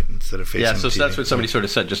me, right, instead of facing so the TV. That's what somebody sort of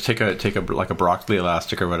said. Just take a like a broccoli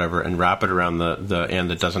elastic or whatever, and wrap it around the end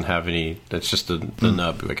that doesn't have any. That's just the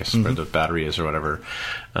nub, I guess, where the battery is or whatever.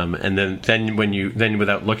 And then when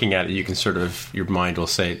without looking at it, you can sort of, your mind will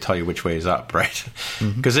tell you which way is up, right?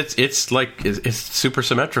 Because it's super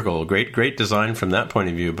symmetrical. Great design from that point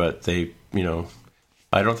of view, but they,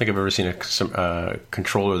 I don't think I've ever seen a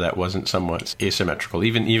controller that wasn't somewhat asymmetrical.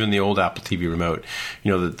 Even the old Apple TV remote,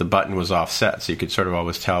 the button was offset, so you could sort of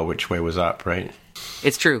always tell which way was up, right?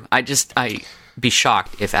 It's true. I'd be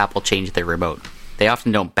shocked if Apple changed their remote. They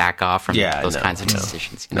often don't back off from those kinds of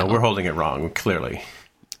decisions. No, we're holding it wrong, clearly.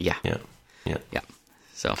 Yeah.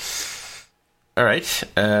 So, all right.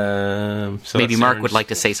 So maybe Mark would like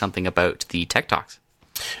to say something about the Tech Talks.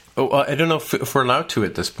 Oh, I don't know if we're allowed to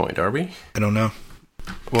at this point. Are we? I don't know.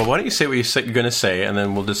 Well, why don't you say what you're going to say, and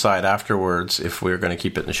then we'll decide afterwards if we're going to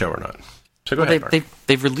keep it in the show or not. So go ahead, Mark.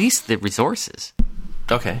 They've released the resources.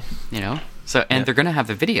 Okay. So they're going to have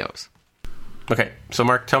the videos. Okay, so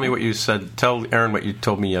Mark, tell me what you said. Tell Aaron what you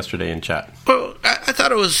told me yesterday in chat. Well, I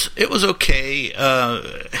thought it was okay.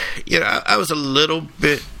 I was a little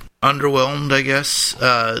bit underwhelmed, I guess.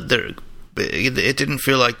 It didn't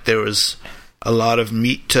feel like there was a lot of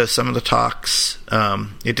meat to some of the talks.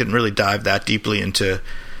 It didn't really dive that deeply into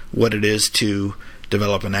what it is to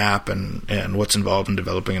develop an app and what's involved in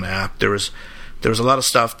developing an app. There was a lot of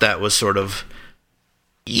stuff that was sort of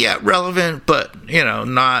relevant, but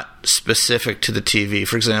not specific to the TV.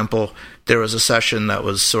 For example, there was a session that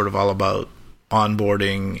was sort of all about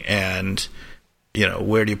onboarding and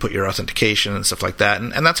where do you put your authentication and stuff like that,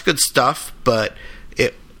 and that's good stuff. But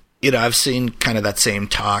I've seen kind of that same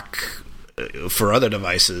talk for other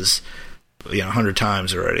devices 100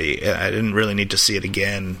 times already. I didn't really need to see it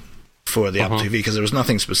again for the Apple TV because there was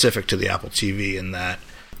nothing specific to the Apple TV in that.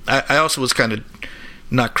 I also was kind of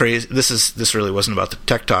not crazy. This really wasn't about the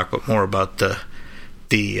tech talk, but more about the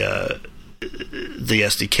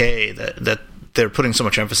SDK that they're putting so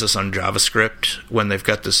much emphasis on JavaScript when they've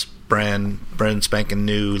got this brand spanking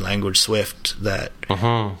new language, Swift, that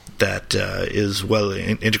is well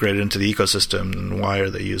integrated into the ecosystem. And why are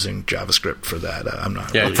they using JavaScript for that? I'm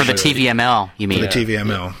not really for sure. the TVML. You mean for the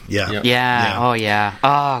TVML? Yeah. Yeah. Oh yeah.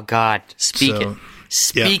 Oh God.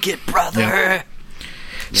 Speak it, brother. Yeah.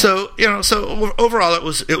 So so overall it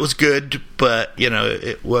was good, but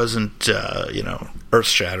it wasn't earth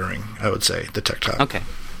shattering. I would say the tech talk. Okay.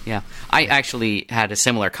 Yeah, I actually had a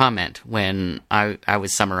similar comment when I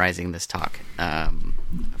was summarizing this talk a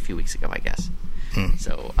few weeks ago, I guess.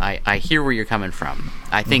 So I hear where you're coming from.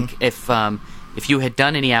 I think if you had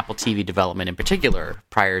done any Apple TV development in particular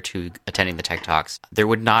prior to attending the Tech Talks, there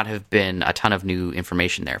would not have been a ton of new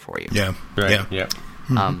information there for you. Yeah, right. Yeah.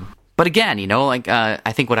 But again,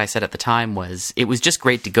 I think what I said at the time was it was just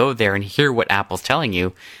great to go there and hear what Apple's telling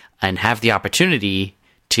you and have the opportunity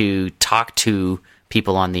to talk to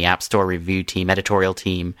people on the App Store review team, editorial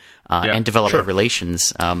team, and developer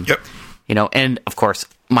relations. And of course,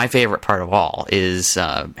 my favorite part of all is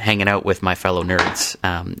hanging out with my fellow nerds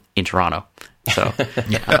in Toronto. So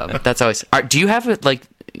that's always. Do you have it like?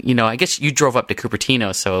 I guess you drove up to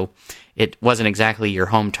Cupertino, so it wasn't exactly your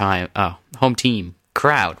home team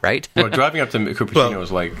crowd, right? Well, driving up to Cupertino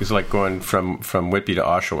is like going from Whitby to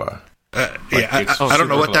Oshawa. I don't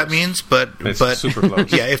know what that means, but super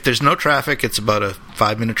close. Yeah, if there's no traffic, it's about a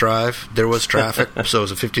 5-minute drive. There was traffic, so it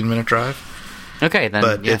was a 15-minute drive. Okay, then.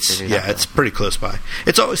 But it's pretty close by.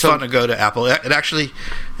 It's always fun to go to Apple.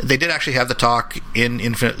 They did actually have the talk in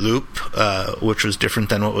Infinite Loop, which was different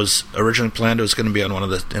than what was originally planned. It was going to be in one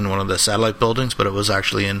of the satellite buildings, but it was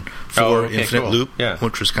actually in Infinite Loop,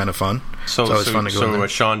 which was kind of fun. So it's always fun to go there. So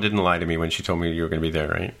Sean didn't lie to me when she told me you were going to be there,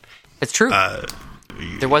 right? It's true.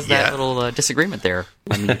 There was that little disagreement there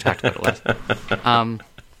when you talked about it last.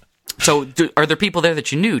 So, are there people there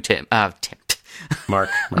that you knew, Tim? Mark.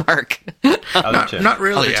 Not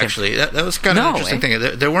really, actually. That was kind of an interesting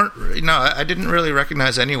thing. There weren't. No, I didn't really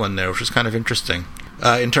recognize anyone there, which was kind of interesting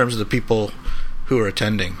in terms of the people who are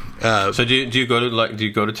attending. So do you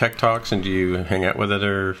go to Tech Talks and do you hang out with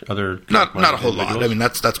other? Not a whole lot. I mean,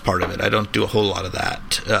 that's part of it. I don't do a whole lot of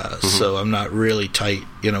that, so I'm not really tight.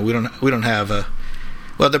 We don't have a.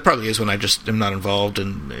 Well, there probably is when I just am not involved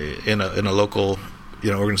in a local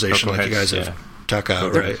organization like you guys have talked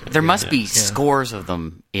out, right? There must be scores of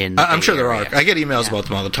them in. I'm sure there are. I get emails about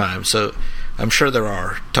them all the time, so I'm sure there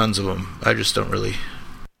are tons of them. I just don't really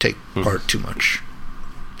take part too much.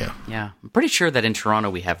 Yeah, I'm pretty sure that in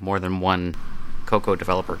Toronto we have more than one Cocoa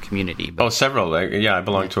developer community. But several. I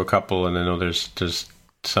belong to a couple, and I know there's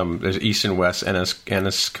East and West NS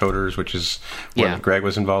Coders, which is what Greg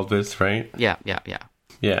was involved with, right? Yeah.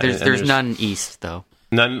 There's none East though.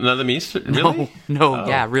 None of them East, really?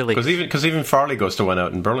 No, really. Because even Farley goes to one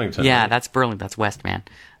out in Burlington. Yeah, right? That's Burlington. That's West, man.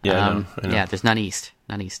 Yeah, I know. Yeah, there's none East.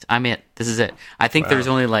 I'm it. This is it. I think there's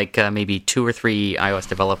only maybe 2 or 3 iOS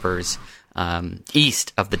developers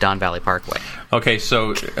east of the Don Valley Parkway. Okay,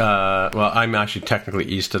 so I'm actually technically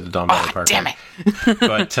east of the Don Valley Parkway. Damn it!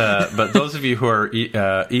 but those of you who are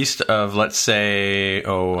east of, let's say, I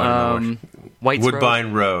don't know.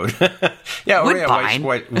 Woodbine Road. Woodbine?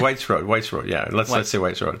 White's Road. Yeah, let's say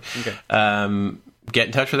White's Road. Okay. Get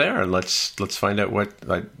in touch with there and let's find out what.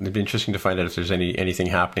 It'd be interesting to find out if there's anything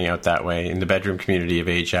happening out that way in the bedroom community of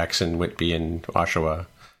Ajax and Whitby and Oshawa,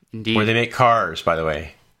 Indeed. Where they make cars, by the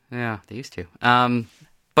way. Yeah, they used to.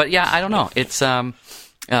 But yeah, I don't know.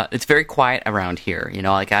 It's very quiet around here.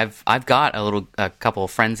 I've got a couple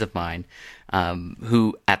of friends of mine.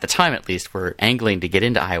 Who, at the time at least, were angling to get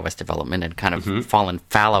into iOS development and kind of fallen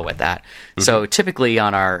fallow at that. So typically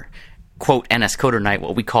on our, quote, NS Coder night,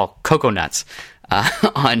 what we call Cocoa Nuts,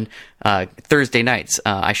 on Thursday nights,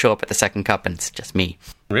 I show up at the second cup and it's just me.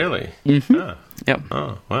 Really? Mm-hmm. Ah. Yep.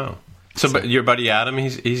 Oh, wow. So, but your buddy Adam,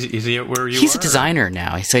 is he out where you are? He's a designer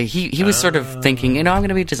now. So he was sort of thinking, I'm going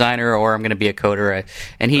to be a designer or I'm going to be a coder.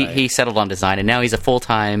 And he settled on design. And now he's a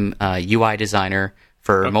full-time UI designer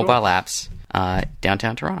for mobile apps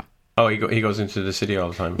downtown Toronto. Oh, he goes into the city all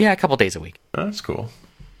the time? Yeah, a couple days a week. Oh, that's cool.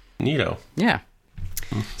 Neato. Yeah.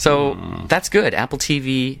 So that's good. Apple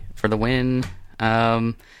TV for the win.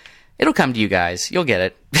 It'll come to you guys. You'll get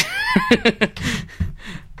it.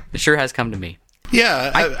 It sure has come to me.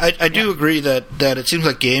 Yeah, I do agree that it seems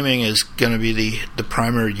like gaming is going to be the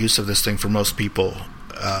primary use of this thing for most people.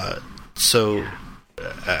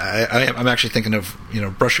 I'm actually thinking of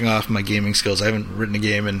brushing off my gaming skills. I haven't written a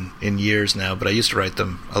game in years now, but I used to write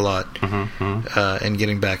them a lot, and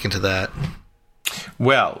getting back into that.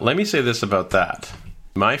 Well, let me say this about that.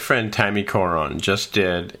 My friend Tammy Coron just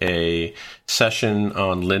did a session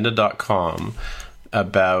on lynda.com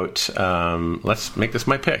about, let's make this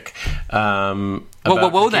my pick.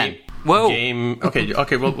 Whoa, then. Whoa. Game.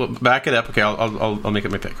 Okay. Well, back it up. Okay, I'll make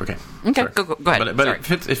it my pick. Okay. Okay. Go ahead.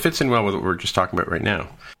 But it fits in well with what we're just talking about right now.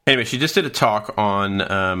 Anyway, she just did a talk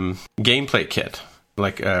on Gameplay Kit,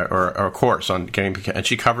 or a course on Gameplay Kit, and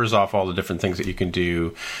she covers off all the different things that you can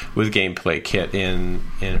do with Gameplay Kit in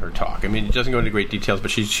her talk. I mean, it doesn't go into great details, but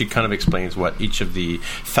she kind of explains what each of the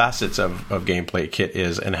facets of Gameplay Kit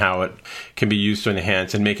is and how it can be used to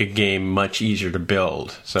enhance and make a game much easier to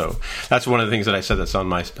build. So that's one of the things that I said that's on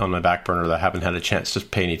my back burner that I haven't had a chance to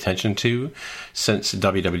pay any attention to since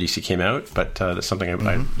WWDC came out, but that's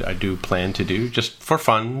something I do plan to do just for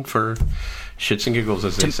fun, for shits and giggles,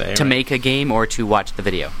 as they say. To make a game or to watch the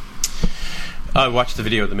video? I watched the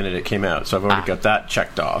video the minute it came out, so I've already got that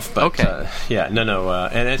checked off. But, okay.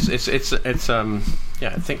 And it's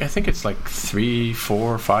I think it's like 3,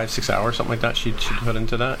 4, 5, 6 hours, something like that. She put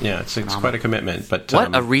into that. Yeah, it's quite a commitment. But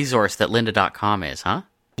what a resource that lynda.com is, huh?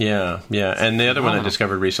 Yeah. And the other one I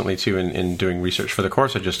discovered recently, too, in doing research for the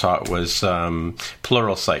course I just taught was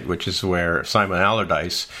Pluralsight, which is where Simon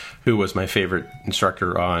Allardyce, who was my favorite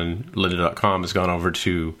instructor on lynda.com, has gone over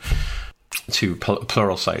to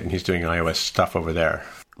Pluralsight, and he's doing iOS stuff over there.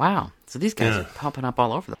 Wow. So these guys are popping up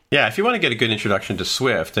all over them. Yeah, if you want to get a good introduction to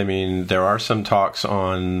Swift, I mean, there are some talks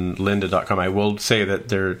on lynda.com. I will say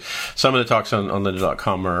that some of the talks on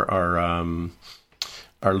lynda.com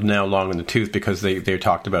are now long in the tooth because they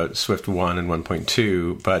talked about Swift 1 and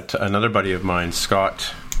 1.2, but another buddy of mine,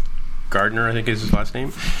 Scott Gardner, I think is his last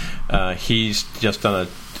name, he's just done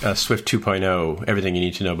a Swift 2.0, everything you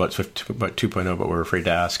need to know about Swift 2.0, but we're afraid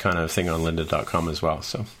to ask kind of thing on lynda.com as well.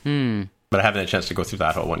 So, But I haven't had a chance to go through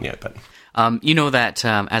that whole one yet. But you know that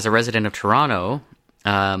as a resident of Toronto,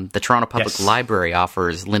 the Toronto Public Library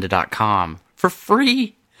offers lynda.com for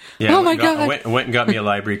free. Yeah, oh my God! I went and got me a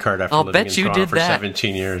library card after living in Toronto for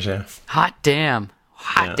 17 years. Yeah, hot damn.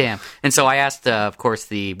 And so I asked, of course,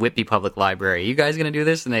 the Whitby Public Library, "You guys going to do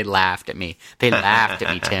this?" And they laughed at me. They laughed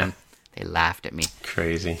at me, Tim. They laughed at me.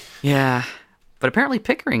 Crazy. Yeah, but apparently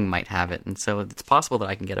Pickering might have it, and so it's possible that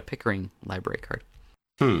I can get a Pickering library card.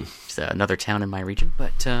 It's another town in my region,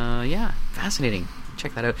 but fascinating.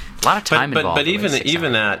 Check that out. A lot of time involved. But even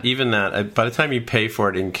that, by the time you pay for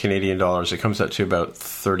it in Canadian dollars, it comes out to about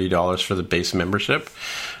 $30 for the base membership.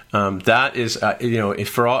 That is,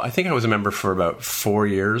 for all, I think I was a member for about 4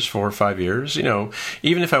 or 5 years.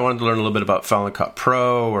 Even if I wanted to learn a little bit about Final Cut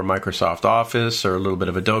Pro or Microsoft Office or a little bit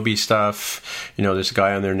of Adobe stuff, there's a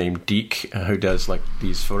guy on there named Deke who does like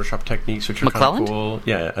these Photoshop techniques, which are kind of cool.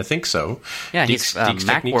 Yeah, I think so. Yeah, he's a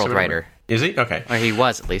Macworld writer. Is he? Okay. Or he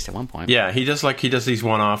was, at least at one point. Yeah, he does these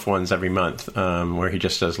one-off ones every month, where he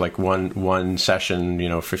just does like one session,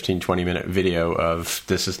 15-20 minute video of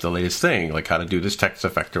this is the latest thing, like how to do this text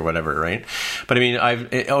effect or whatever, right? But I mean,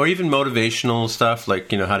 or even motivational stuff, like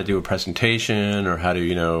how to do a presentation or how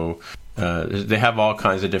to they have all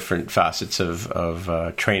kinds of different facets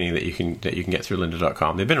of training that you can get through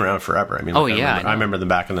lynda.com. They've been around forever. I mean, I remember them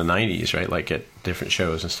back in the 90s, right? Like at different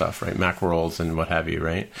shows and stuff, right? Macworlds and what have you,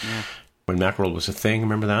 right? Yeah. When Macworld was a thing,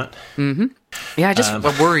 remember that? Mm-hmm. Yeah, I just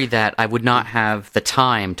worry that I would not have the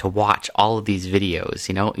time to watch all of these videos,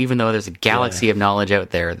 even though there's a galaxy of knowledge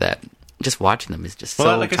out there that just watching them is just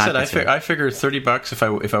so like I said, I figure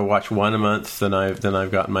 $30 if I watch one a month, then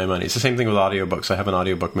I've gotten my money. It's the same thing with audiobooks. I have an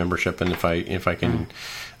audiobook membership, and if I can,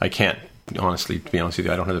 I can't. Honestly, to be honest with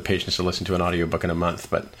you, I don't have the patience to listen to an audiobook in a month,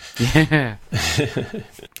 but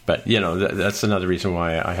but that's another reason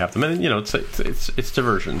why I have them. And it's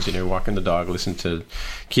diversions. Walking the dog, listen to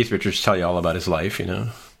Keith Richards tell you all about his life.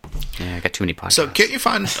 Yeah, I got too many podcasts. So can't you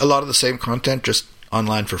find a lot of the same content just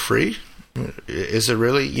online for free? Is there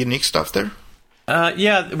really unique stuff there?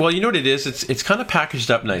 Yeah, well, you know what it is? It's kind of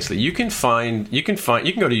packaged up nicely. You can go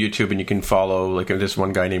to YouTube and you can follow, like this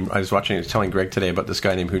one guy named, I was telling Greg today about this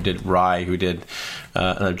guy named who did an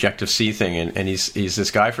Objective-C thing, and he's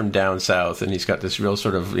this guy from down south, and he's got this real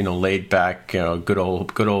sort of, laid back, good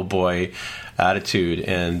old boy attitude,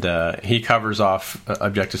 and he covers off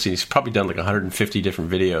Objective-C. He's probably done like 150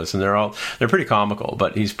 different videos, and they're pretty comical,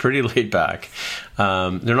 but he's pretty laid back.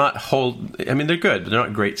 They're not they're good, but they're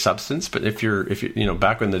not great substance. But if you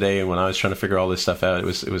back in the day when I was trying to figure all this stuff out, it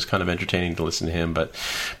was kind of entertaining to listen to him. But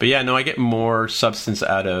yeah, no, I get more substance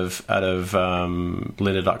out of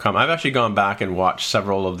lynda.com. I've actually gone back and watched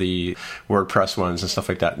several of the WordPress ones and stuff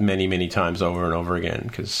like that many times over and over again,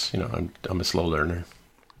 because I'm a slow learner.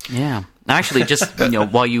 Yeah. Actually, just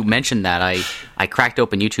while you mentioned that, I cracked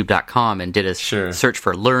open YouTube.com and did a search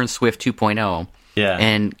for Learn Swift 2.0. Yeah.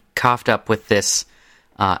 And coughed up with this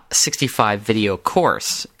 65 video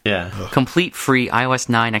course. Yeah. Complete free iOS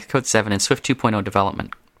 9, Xcode 7, and Swift 2.0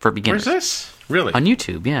 development for beginners. Where's this? Really? On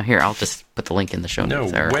YouTube. Yeah. Here, I'll just put the link in the show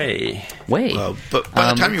notes. No way. Well, but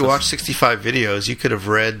by the time you watch 65 videos, you could have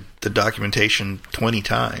read the documentation 20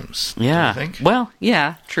 times. Yeah. I think. Well,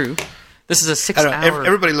 yeah, true. This is a 6-hour...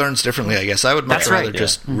 Everybody learns differently, I guess. I would much rather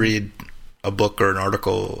just Mm-hmm. read a book or an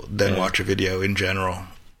article than watch a video in general.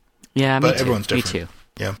 Yeah, but everyone's different. Me too.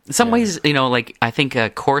 Yeah. In some ways, I think a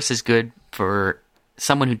course is good for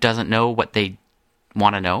someone who doesn't know what they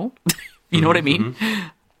want to know. You know what I mean? Mm-hmm.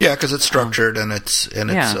 Yeah, because it's structured and it's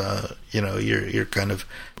you're kind of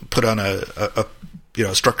put on a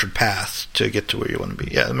structured path to get to where you want to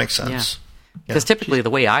be. Yeah, that makes sense. Because typically the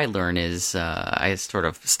way I learn is I sort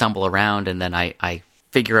of stumble around and then I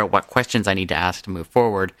figure out what questions I need to ask to move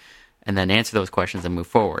forward, and then answer those questions and move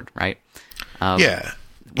forward. Right?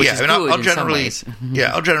 Which is good I'll in generally, some ways.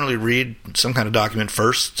 I'll generally read some kind of document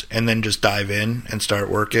first, and then just dive in and start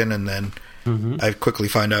working, and then I quickly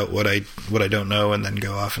find out what I don't know, and then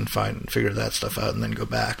go off and figure that stuff out, and then go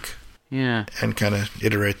back. Yeah, and kind of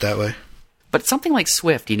iterate that way. But something like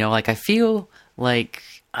Swift, I feel like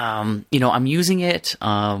I'm using it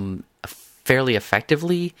fairly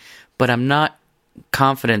effectively, but I'm not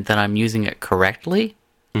confident that I'm using it correctly.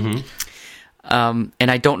 Mm-hmm. And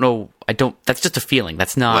I don't know. That's just a feeling.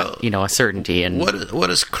 That's not, a certainty. And what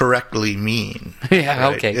does correctly mean? Yeah.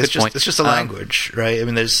 Right? Okay. It's just a language, right? I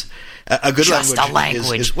mean, there's a good just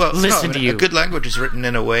language. Listen to you. A good language is written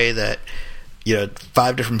in a way that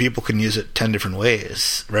 5 different people can use it 10 different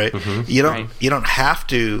ways, right? Mm-hmm. You don't have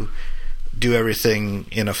to do everything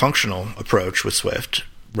in a functional approach with Swift.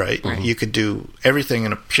 Right? You could do everything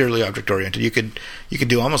in a purely object-oriented. You could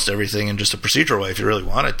do almost everything in just a procedural way if you really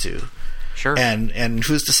wanted to. Sure. And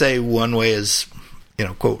who's to say one way is,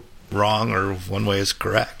 quote, wrong or one way is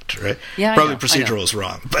correct, right? Yeah, probably procedural is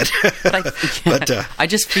wrong, but I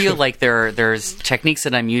just feel like there's techniques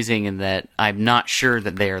that I'm using and that I'm not sure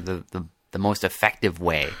that they are the most effective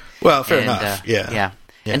way. Well, fair enough. Yeah.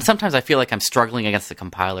 And sometimes I feel like I'm struggling against the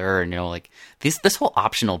compiler, and this whole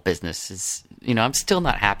optional business is, I'm still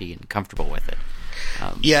not happy and comfortable with it.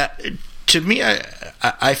 To me,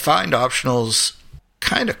 I find optionals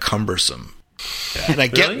kind of cumbersome, and I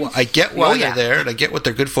get Really? I get why they're there, and I get what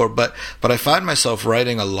they're good for, but I find myself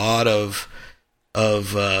writing a lot of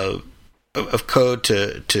code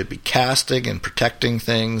to be casting and protecting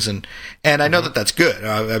things, and I know that that's good.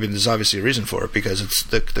 I mean, there's obviously a reason for it, because it's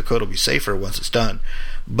the code will be safer once it's done.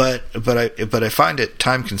 But I find it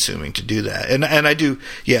time consuming to do that, and I do.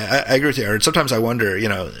 Yeah, I agree with you, Aaron. Sometimes I wonder,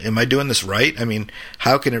 am I doing this right? I mean,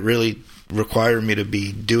 how can it really require me to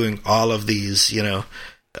be doing all of these, if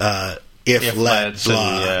let,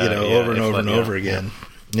 blah, over and over and over again?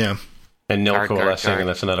 Yeah. And nil coalescing, and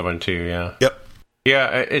that's another one too. Yeah. Yep.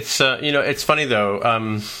 Yeah, it's it's funny though.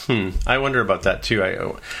 I wonder about that too.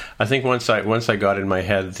 I think once I got in my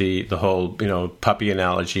head the whole puppy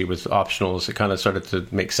analogy with optionals, it kind of started to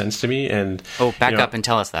make sense to me. And back up and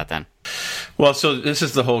tell us that then. Well, so this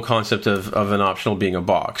is the whole concept of an optional being a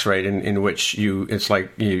box, right? In which it's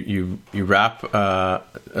like you wrap a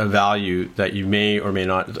value that you may or may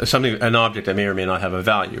not, an object that may or may not have a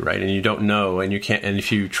value, right? And you don't know, and you can't. And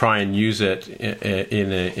if you try and use it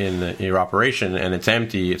in your operation and it's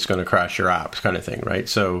empty, it's going to crash your app, kind of thing, right?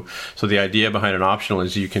 So the idea behind an optional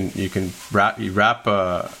is you can put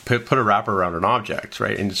a wrapper around an object,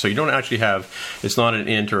 right? And so you don't actually have, it's not an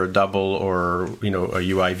int or a double or a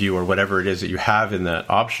UI view or whatever it is that you have in that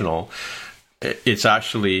optional. It's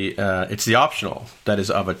actually it's the optional that is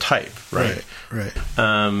of a type, right? Right.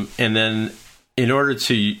 And then in order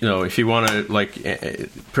to if you want to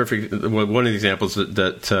perfect, one of the examples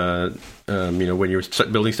that when you're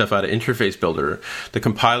building stuff out of Interface Builder, the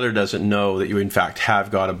compiler doesn't know that you in fact have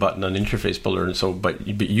got a button on Interface Builder, and so but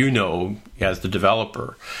as the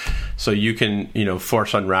developer, so you can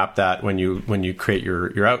force unwrap that when you create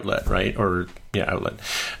your outlet, right? Or outlet.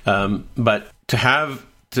 But to have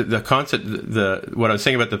the concept, what I was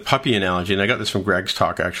saying about the puppy analogy, and I got this from Greg's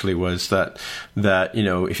talk actually, was that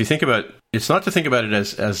if you think about it's not to think about it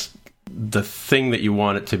as the thing that you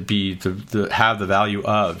want it to be, to have the value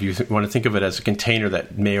of. You want to think of it as a container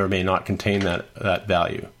that may or may not contain that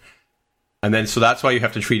value. And then, so that's why you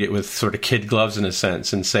have to treat it with sort of kid gloves in a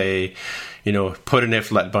sense, and say, put an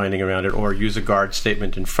if-let binding around it, or use a guard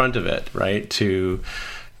statement in front of it, right? To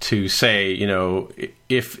say,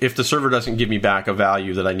 if the server doesn't give me back a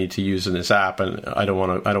value that I need to use in this app, and I don't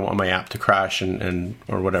want my app to crash and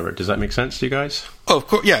or whatever. Does that make sense to you guys? Oh, of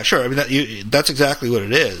course, yeah, sure. I mean, that's exactly what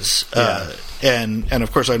it is. Yeah. And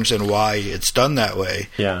of course, I understand why it's done that way.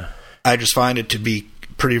 Yeah. I just find it to be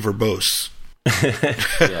pretty verbose.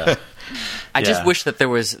 Yeah. I just wish that there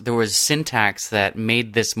was syntax that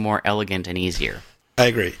made this more elegant and easier. I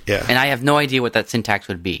agree. Yeah. And I have no idea what that syntax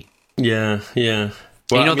would be. Yeah.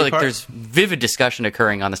 Well, there's vivid discussion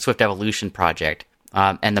occurring on the Swift Evolution project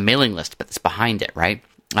and the mailing list that's behind it, right?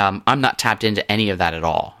 I'm not tapped into any of that at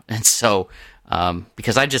all. And so,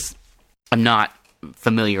 because I'm not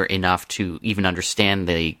familiar enough to even understand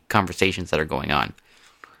the conversations that are going on.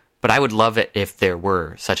 But I would love it if there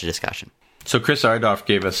were such a discussion. So Chris Ardoff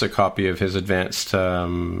gave us a copy of his advanced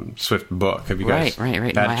Swift book. Have you guys right.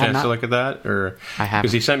 had a chance to look at that? Or I haven't.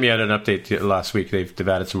 Because he sent me out an update last week. They've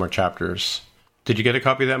added some more chapters. Did you get a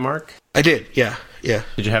copy of that, Mark? I did. Yeah.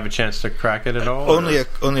 Did you have a chance to crack it at all? Only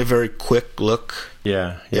a very quick look.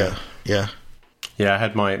 Yeah. Yeah. I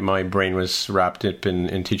had my brain was wrapped up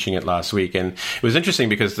in teaching it last week, and it was interesting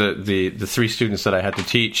because the 3 students that I had to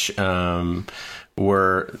teach none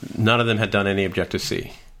of them had done any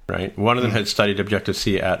Objective-C. Right. One of them had studied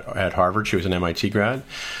Objective-C at Harvard. She was an MIT grad.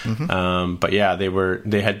 Mm-hmm. But yeah,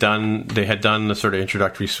 they had done the sort of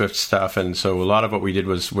introductory Swift stuff, and so a lot of what we did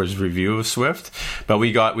was review of Swift. But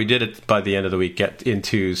we did it by the end of the week, get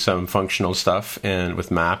into some functional stuff and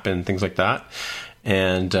with map and things like that.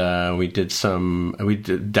 And we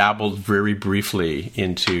dabbled very briefly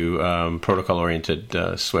into protocol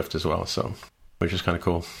oriented Swift as well. So, which is kind of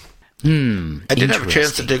cool. I did have a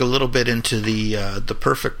chance to dig a little bit into the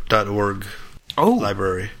perfect.org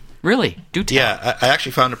library. Really? Do tell. Yeah, I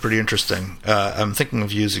actually found it pretty interesting. I'm thinking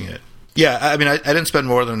of using it. Yeah, I mean, I didn't spend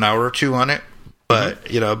more than an hour or two on it, but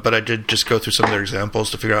but I did just go through some of their examples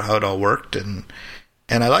to figure out how it all worked, and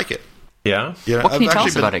I like it. Yeah. What can you tell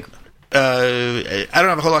us about it? I don't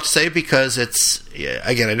have a whole lot to say because it's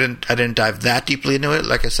again, I didn't dive that deeply into it.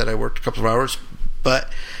 Like I said, I worked a couple of hours, but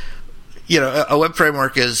a web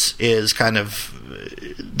framework is kind of,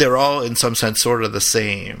 they're all in some sense sort of the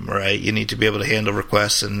same, right? You need to be able to handle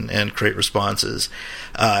requests and create responses.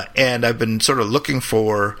 And I've been sort of looking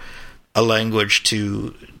for a language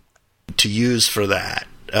to use for that.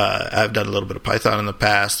 I've done a little bit of Python in the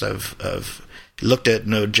past. I've looked at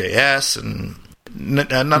Node.js, and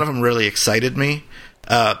none of them really excited me.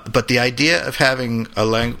 But the idea of having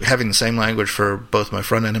the same language for both my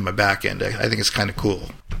front end and my back end, I think is kind of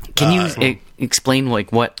cool. Can you explain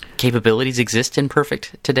what capabilities exist in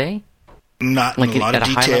Perfect today? Not in a lot of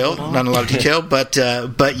detail,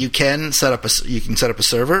 but you can set up a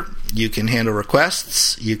server. You can handle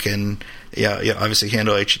requests. You can obviously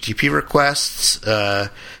handle HTTP requests.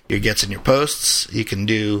 Your gets and your posts. You can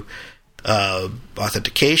do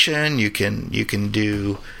authentication. You can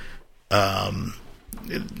do.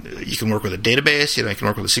 You can work with a database. You can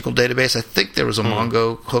work with a SQL database. I think there was a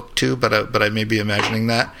Mongo hook too, but I may be imagining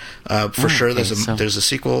that. For sure, there's a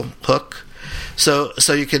SQL hook. So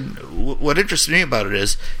you can. What interests me about it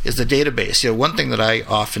is the database. One thing that I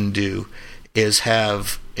often do is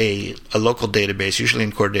have a local database, usually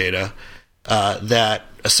in Core Data, that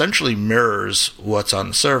essentially mirrors what's on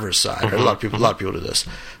the server side. Mm-hmm. A lot of people do this,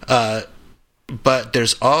 but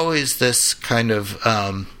there's always this kind of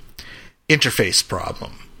interface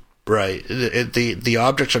problem, right? The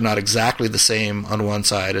objects are not exactly the same on one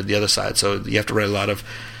side and the other side, so you have to write a lot of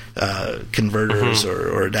converters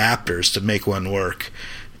or adapters to make one work.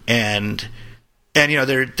 And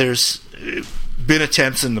there's been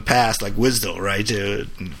attempts in the past, like WSDL, right?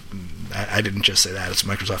 I didn't just say that; it's a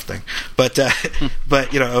Microsoft thing. But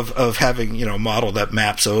of having a model that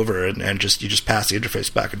maps over and you just pass the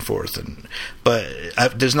interface back and forth. But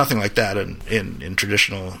there's nothing like that in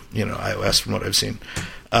traditional iOS from what I've seen.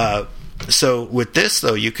 So with this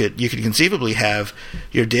though, you could conceivably have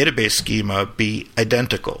your database schema be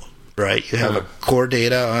identical, right? You have a core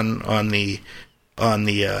data on the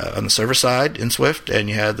server side in Swift, and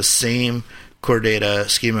you have the same core data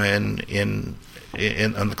schema in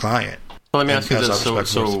on the client. Well, let me ask you this.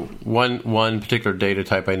 So one particular data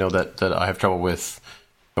type I know that I have trouble with,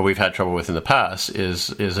 or we've had trouble with in the past,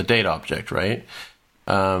 is a data object, right?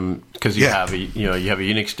 because you have a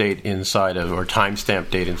Unix date inside of, or timestamp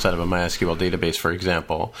date inside of a MySQL database, for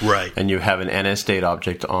example, right? And you have an NSDate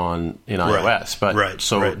object in iOS,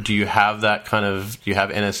 but do you have that kind of? Do you have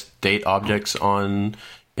NSDate objects in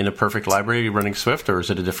a Perfect library running Swift, or is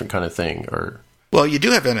it a different kind of thing? Or well, you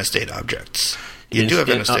do have NSDate objects. You do have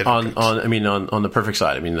NSDate objects. On the Perfect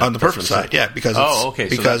side. On the Perfect side, yeah, because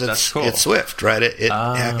it's cool. It's Swift, right? It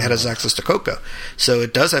has access to Cocoa, so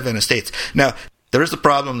it does have NSDates. Now, there is the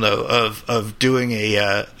problem though of doing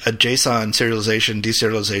a JSON serialization,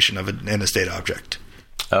 deserialization of an NSDate object.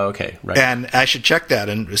 Oh, okay, right. And I should check that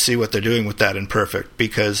and see what they're doing with that in Perfect,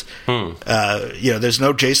 because there's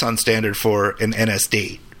no JSON standard for an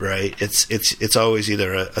NSDate, right? It's always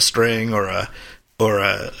either a string or a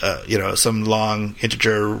some long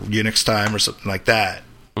integer Unix time or something like that,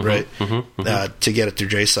 right? To get it through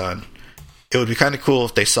JSON. It would be kind of cool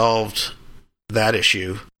if they solved that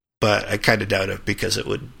issue, but I kind of doubt it, because it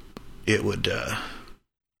would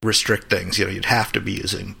restrict things. You'd have to be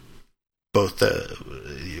using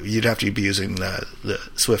you'd have to be using the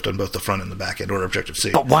Swift on both the front and the back end, or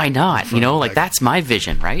Objective-C. But why not? That's my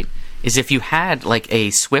vision, right? Is if you had like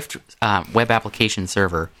a Swift web application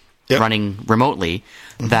server running remotely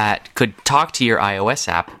that could talk to your iOS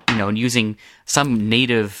app, and using some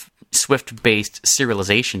native Swift-based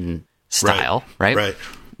serialization style, right? Right.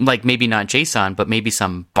 Like maybe not JSON, but maybe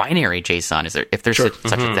some binary JSON. If there's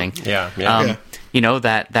such a thing? Yeah.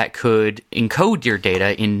 That could encode your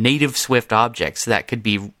data in native Swift objects that could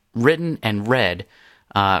be written and read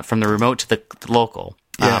from the remote to the local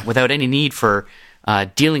without any need for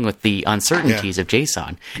dealing with the uncertainties of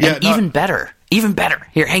JSON. And even better.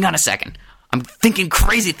 Here, hang on a second. I'm thinking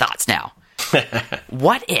crazy thoughts now.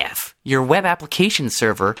 What if your web application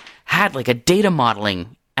server had like a data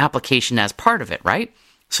modeling application as part of it, right?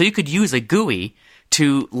 So you could use a GUI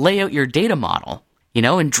to lay out your data model,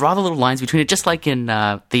 and draw the little lines between it, just like in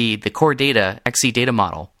the core data, XC data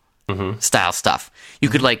model style stuff. You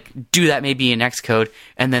could do that maybe in Xcode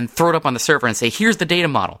and then throw it up on the server and say, here's the data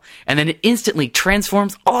model. And then it instantly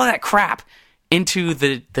transforms all of that crap into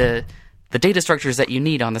the data structures that you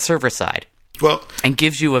need on the server side. Well, and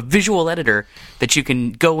gives you a visual editor that you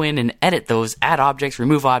can go in and edit those, add objects,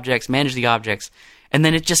 remove objects, manage the objects, and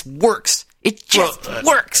then it just works. It just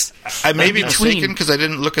works. I may be mistaken because I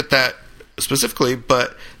didn't look at that specifically,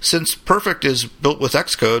 but since Perfect is built with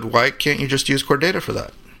Xcode, why can't you just use Core Data for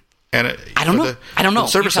that? And I don't know. I don't know.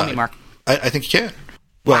 Server you tell side, me, Mark. I think you can.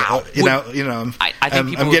 Well, wow.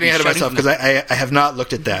 I'm getting ahead of myself because I have not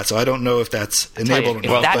looked at that, so I don't know if that's enabled or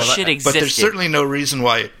not. That shit existed. But there's certainly no reason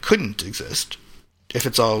why it couldn't exist. If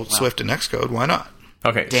it's all Swift and Xcode, why not?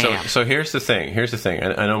 Okay, so here's the thing.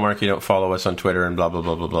 I know, Mark, you don't follow us on Twitter and blah, blah,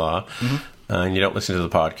 blah, blah, blah. And you don't listen to the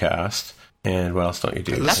podcast. And what else don't you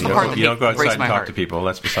do? That's you don't go outside and talk to people.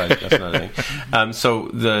 That's another thing. So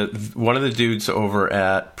one of the dudes over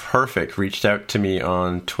at Perfect reached out to me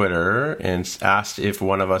on Twitter and asked if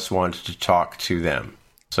one of us wanted to talk to them.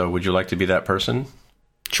 So would you like to be that person?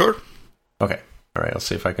 Sure. Okay. All right. I'll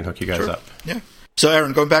see if I can hook you guys up. Yeah. So,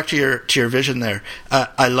 Aaron, going back to your vision there,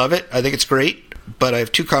 I love it. I think it's great, but I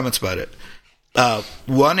have two comments about it.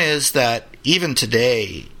 One is that even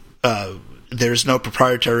today, there's no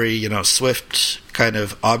proprietary, Swift kind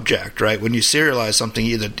of object, right? When you serialize something,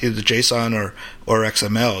 either JSON or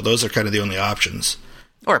XML, those are kind of the only options.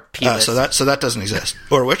 Or plist. So that doesn't exist.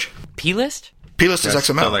 Or which? plist? plist is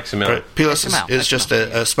XML. XML. Right. Plist is just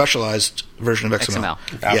a specialized version of XML.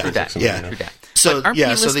 True that. Yeah. So but aren't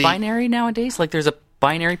plist binary nowadays? Like there's a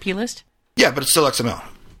binary plist? Yeah, but it's still XML.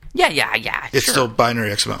 Yeah. It's still binary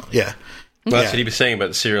XML. Yeah. Well, that's what he was saying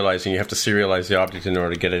about serializing. You have to serialize the object in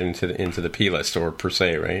order to get it into the plist or per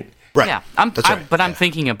se, right? Right. Yeah. I'm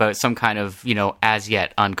thinking about some kind of as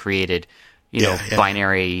yet uncreated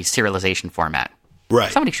binary serialization format.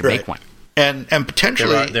 Right. Somebody should make one. And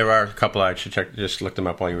potentially there are a couple. I should check. Just looked them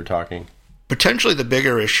up while you were talking. Potentially, the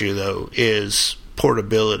bigger issue though is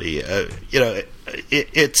portability. It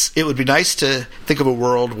would be nice to think of a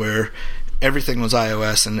world where everything was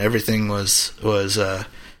iOS and everything was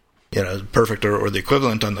perfect or the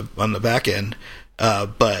equivalent on the back end,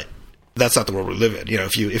 but that's not the world we live in.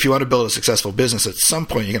 If you want to build a successful business, at some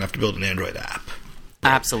point you're going to have to build an Android app.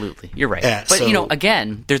 Right? Absolutely, you're right. But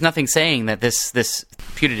again, there's nothing saying that this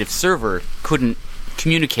putative server couldn't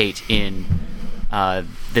communicate in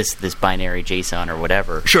this binary JSON or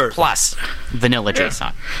whatever. Sure. Plus vanilla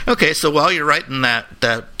JSON. Okay, so while you're writing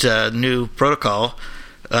that new protocol,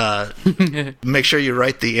 make sure you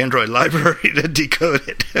write the Android library to decode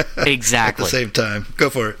it. Exactly. At the same time. Go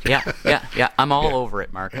for it. Yeah. I'm all over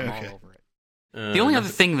it, Mark. I'm all over it. The only other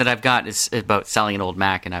thing that I've got is about selling an old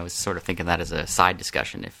Mac, and I was sort of thinking that as a side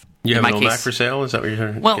discussion. If You have in an my old case, Mac for sale? Is that what you're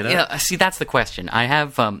trying to well, get at? yeah. See, that's the question. I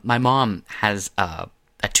have my mom has a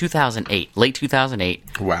 2008, late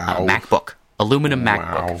 2008 Wow. MacBook, aluminum Wow.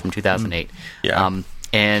 MacBook from 2008. Yeah.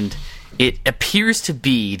 And it appears to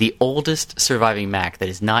be the oldest surviving Mac that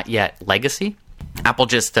is not yet legacy. Apple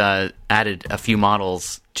just added a few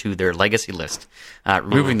models to their legacy list,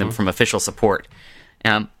 removing them from official support.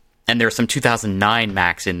 And there are some 2009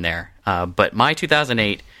 Macs in there. But my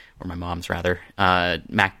 2008, or my mom's rather,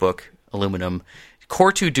 MacBook, aluminum,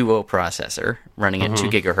 Core 2 Duo processor running at 2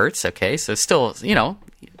 gigahertz. Okay, so still,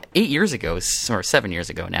 8 years ago, or 7 years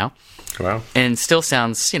ago now. Wow. And still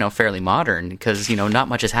sounds, fairly modern because, not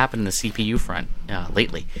much has happened in the CPU front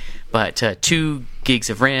lately. But 2 gigs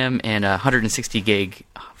of RAM and a 160 gig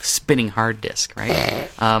spinning hard disk, right?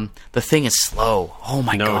 The thing is slow. Oh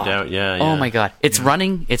my god. No doubt, yeah. Oh my god. It's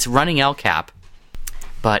running LCAP,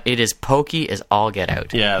 but it is pokey as all get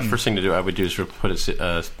out. Yeah, the first thing to do, I would do is put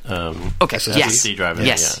a Okay. Yes. SSD drive in.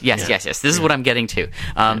 Yes. This is what I'm getting to.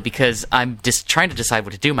 Because I'm just trying to decide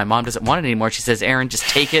what to do. My mom doesn't want it anymore. She says, "Aaron, just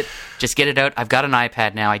take it. Just get it out. I've got an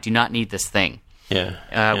iPad now. I do not need this thing."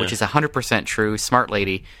 Yeah. Which is 100% true. Smart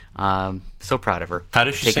lady. So proud of her. How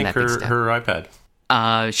does she taking sync that big step. her iPad?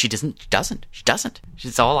 She doesn't.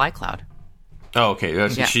 It's all iCloud. Oh, okay.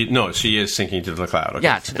 Yeah. She is syncing to the cloud. Okay.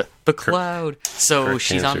 Yeah, to the cloud. So correct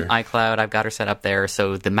she's answer. on iCloud. I've got her set up there.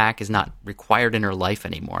 So the Mac is not required in her life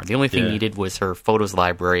anymore. The only thing Yeah. needed was her photos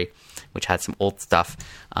library, which had some old stuff.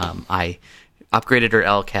 I upgraded her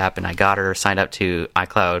LCAP, and I got her signed up to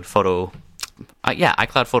iCloud Photo.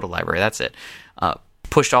 iCloud Photo Library. That's it.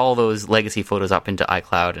 Pushed all those legacy photos up into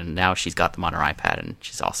iCloud, and now she's got them on her iPad, and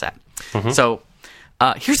she's all set. So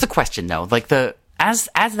here's the question, though. Like as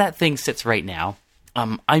that thing sits right now,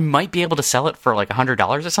 I might be able to sell it for like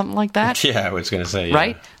 $100 or something like that. Yeah, I was going to say. Yeah.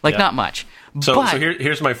 Right? Like Yeah. not much. So but,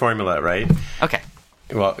 here's my formula, right? okay.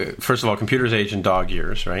 Well, first of all, computers age in dog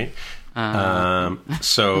years, right?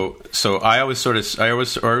 So I always sort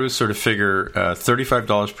of figure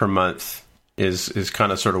 $35 per month is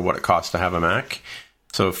kind of sort of what it costs to have a Mac.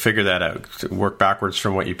 So figure that out. Work backwards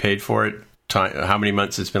from what you paid for it. How many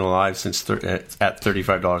months it's been alive since at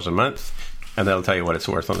 $35 a month, and that'll tell you what it's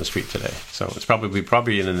worth on the street today. So it's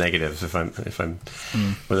probably in the negatives if I'm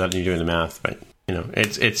without you doing the math, but.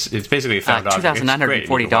 It's basically a found object.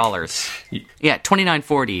 $2,940. Yeah,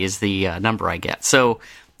 $2,940 is the number I get. So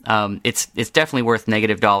it's definitely worth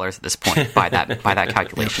negative dollars at this point by that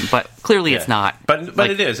calculation. But clearly it's not. But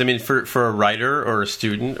it is. I mean, for a writer or a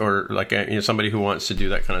student or like somebody who wants to do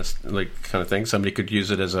that kind of thing, somebody could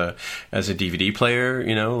use it as a DVD player.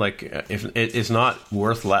 If it is not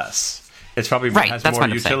worth less, it's probably has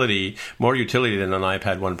more utility than an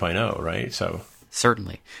iPad 1.0, right? So.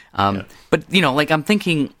 Certainly. But, I'm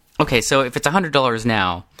thinking, okay, so if it's $100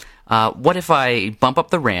 now, what if I bump up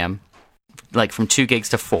the RAM, like from 2 gigs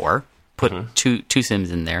to 4, put two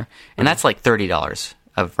SIMs in there, and that's like $30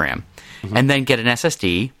 of RAM, and then get an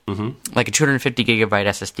SSD, like a 250 gigabyte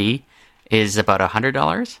SSD is about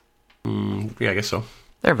 $100? Yeah, I guess so.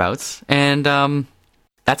 Thereabouts. And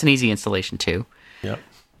that's an easy installation, too. Yeah.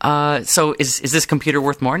 So is this computer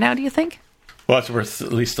worth more now, do you think? Well, it's worth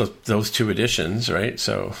at least those 2 editions, right?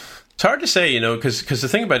 So it's hard to say, because the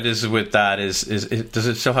thing about it is with that is does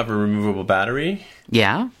it still have a removable battery?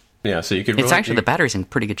 Yeah. Yeah, so you could. It's actually the battery's in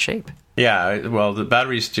pretty good shape. Yeah, well, the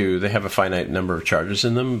batteries do. They have a finite number of charges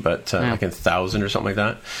in them, but like 1,000 or something like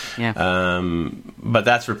that. Yeah. But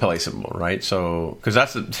that's replaceable, right? So, because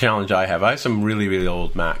that's the challenge I have. I have some really, really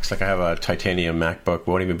old Macs. Like I have a titanium MacBook,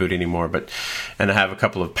 won't even boot anymore. And I have a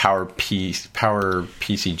couple of Power PC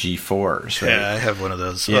G4s. Right? Yeah, I have one of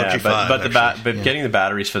those. Yeah, G5, but getting the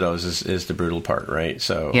batteries for those is the brutal part, right?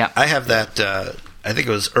 So yeah, I have that. I think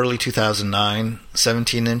it was early 2009,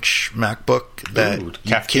 17-inch MacBook that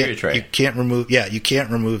cafeteria tray. You can't remove. Yeah, you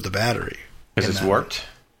can't remove the battery because it's warped.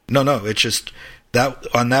 No, it's just that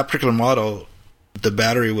on that particular model, the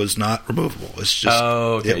battery was not removable. It's just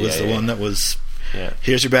it was the one that was. Yeah.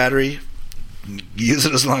 Here's your battery. Use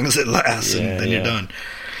it as long as it lasts, and then you're done.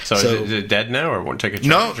 So is it dead now, or won't take a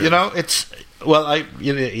charge? No, it's. Well,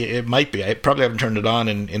 it might be. I probably haven't turned it on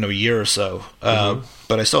in a year or so,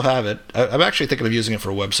 but I still have it. I'm actually thinking of using it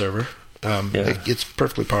for a web server. It's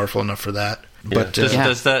perfectly powerful enough for that. But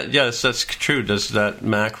does that? Yes, that's true. Does that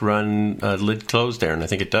Mac run lid closed, Aaron? I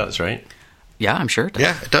think it does, right? Yeah, I'm sure it does.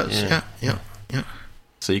 Yeah, it does. Yeah.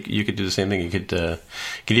 So you could do the same thing. You could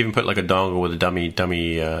even put like a dongle with a dummy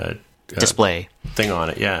display thing on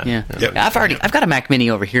it. Yeah. Yep. I've got a Mac Mini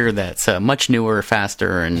over here that's much newer,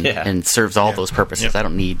 faster, and serves all those purposes. I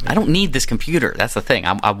don't need this computer. That's the thing.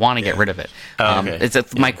 I want to get rid of it.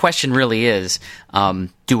 My question really is,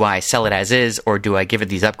 do I sell it as is, or do I give it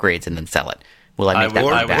these upgrades and then sell it? Will I make that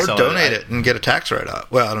money back? Or donate it and get a tax write-off.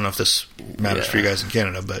 Well, I don't know if this matters for you guys in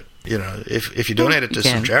Canada, but if you donate it to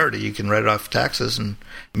some charity, you can write it off taxes and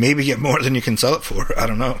maybe get more than you can sell it for. I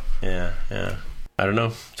don't know. Yeah. I don't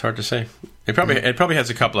know. It's hard to say. It probably has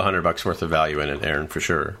a couple of $100 worth of value in it, Aaron, for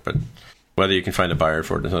sure. But whether you can find a buyer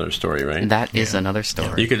for it is another story, right? That is another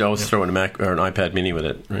story. You could always throw in a Mac or an iPad Mini with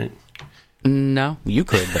it, right? No, you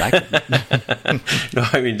could, but I couldn't. No,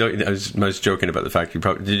 I mean, I was joking about the fact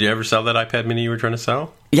did you ever sell that iPad Mini you were trying to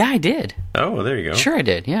sell? Yeah, I did. Oh, well, there you go. Sure, I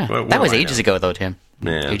did. Yeah, that was ages ago, though, Tim.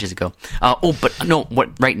 Yeah. Ages ago. But no,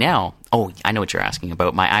 right now? Oh, I know what you're asking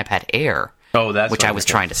about. My iPad Air. Oh, that's which I was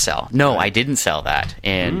trying to sell. No, I didn't sell that,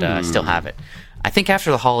 and still have it. I think after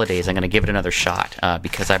the holidays, I'm going to give it another shot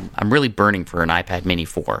because I'm really burning for an iPad Mini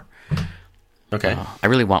 4. Okay. I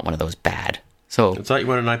really want one of those bad. So I thought you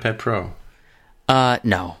wanted an iPad Pro.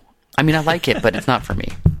 No. I mean, I like it, but it's not for me.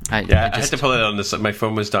 I had to pull it on this. My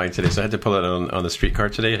phone was dying today, so I had to pull it on the streetcar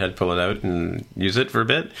today. I had to pull it out and use it for a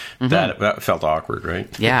bit. Mm-hmm. That felt awkward,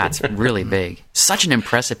 right? Yeah, it's really big. Such an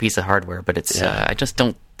impressive piece of hardware, but it's I just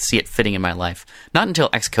don't see it fitting in my life. Not until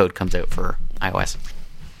Xcode comes out for iOS.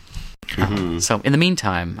 Mm-hmm. So in the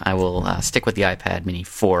meantime, I will stick with the iPad Mini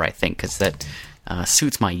 4, I think, because that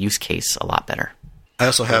suits my use case a lot better. I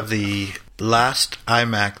also have the last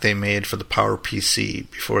iMac they made for the PowerPC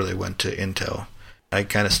before they went to Intel. I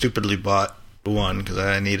kind of stupidly bought one because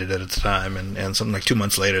I needed it at the time, and something like 2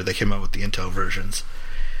 months later they came out with the Intel versions.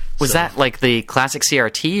 Was that like the classic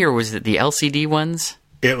CRT, or was it the LCD ones?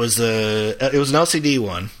 It was an LCD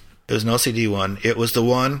one. It was an LCD one. It was the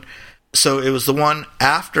one. So it was the one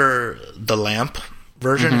after the lamp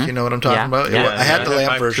version, if you know what I'm talking about. Yeah. I had the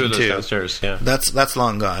lamp version too. Downstairs, yeah. That's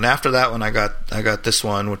long gone. After that one, I got this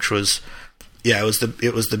one, which was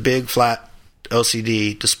it was the big flat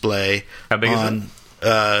LCD display. How big is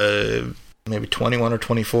it? Maybe 21 or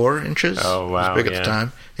 24 inches. Oh wow! It was big at the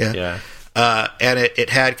time. Yeah. And it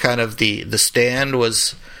had kind of the stand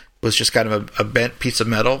was just kind of a bent piece of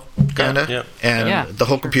metal, kind of, and the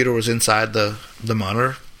whole computer was inside the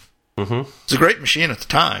monitor. Mm-hmm. It's a great machine at the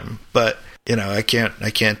time, but I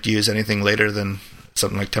can't use anything later than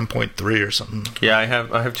something like 10.3 or something. Yeah, I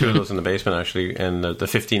have two of those in the basement actually, and the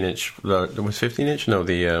 15-inch. It was 15-inch? No,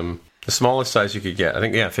 the smallest size you could get. I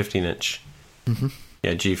think 15-inch. Mm-hmm.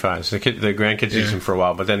 Yeah, G5s. So the grandkids used them for a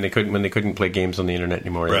while, but then when they couldn't play games on the internet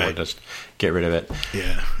anymore, they would just get rid of it.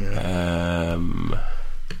 Yeah.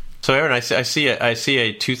 So Aaron, I see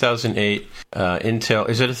a 2008 Intel.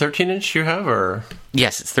 Is it a 13-inch you have, or?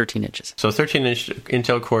 Yes, it's 13 inches. So 13-inch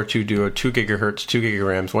Intel Core 2 Duo, 2 gigahertz, 2 gig of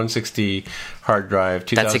RAMs, 160 hard drive,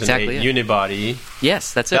 2008 that's exactly unibody.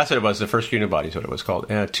 Yes, that's it. That's what it was. The first unibody is what it was called.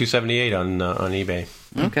 278 on eBay.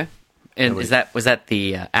 Okay. And was that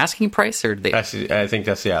the asking price, or the? I think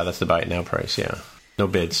that's the buy it now price. Yeah, no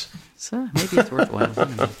bids. So maybe it's worthwhile.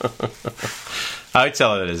 I'd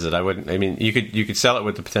sell it as it. I wouldn't. I mean, you could sell it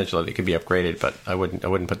with the potential that it could be upgraded, but I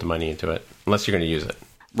wouldn't put the money into it unless you're going to use it.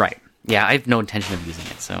 Right. Yeah, I have no intention of using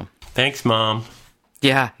it. So. Thanks, Mom.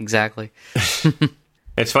 Yeah, exactly.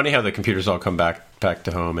 It's funny how the computers all come back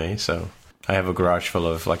to home, eh? So. I have a garage full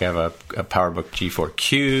of, I have a PowerBook G4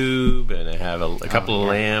 Cube, and I have a couple of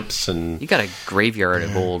lamps, and you got a graveyard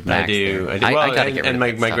of old Macs. I do. Well, I got to get rid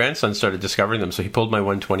of my grandson started discovering them, so he pulled my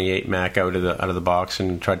 128 Mac out of the box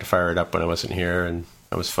and tried to fire it up when I wasn't here, and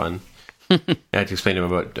that was fun. I had to explain to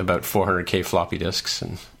him about 400K floppy disks,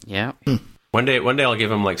 and One day I'll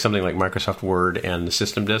give him something like Microsoft Word and the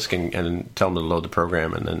system disk, and tell him to load the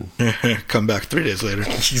program, and then come back 3 days later.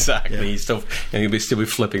 Exactly. He'll be still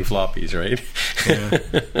flipping floppies, right?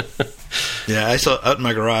 Yeah. I saw out in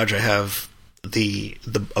my garage. I have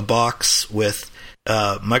a box with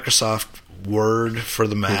Microsoft Word for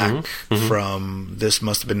the Mac from this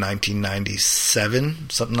must have been 1997,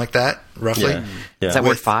 something like that, roughly. Yeah. Is that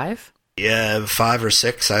Word 5? Yeah, 5 or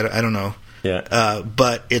 6. I don't know. Yeah,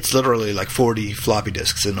 but it's literally 40 floppy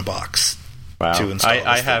disks in a box. Wow. To install.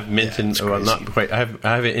 I have mint not quite. I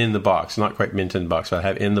have it in the box, not quite mint in the box, but I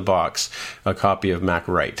have in the box a copy of Mac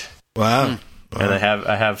Write. Wow. And I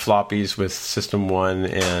have floppies with System 1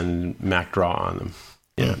 and MacDraw on them.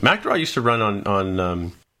 Yeah, MacDraw used to run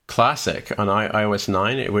on Classic on iOS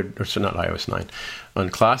 9. It would, not iOS 9, on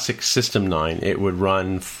Classic System 9. It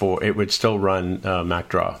would still run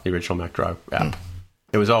MacDraw, the original MacDraw app.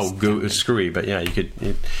 It was all screwy, but yeah, you could.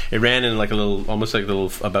 It ran in almost like a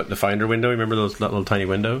little about the Finder window. Remember that little tiny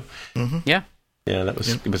window? Mm-hmm. Yeah. Yeah,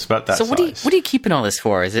 it was about that so size. what are you keeping all this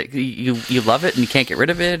for? Is it you love it and you can't get rid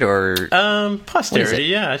of it, or posterity?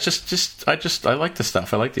 Yeah, it's just I like the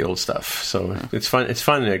stuff. I like the old stuff. So it's fun. It's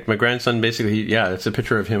fun. Like, my grandson basically, it's a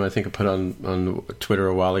picture of him. I think I put on Twitter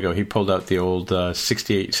a while ago. He pulled out the old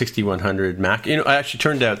 6100 Mac. It actually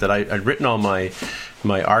turned out that I'd written all my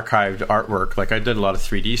archived artwork. Like, I did a lot of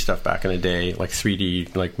 3D stuff back in the day, like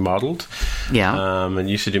 3D, like modeled. Yeah. And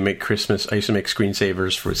used to make Christmas. I used to make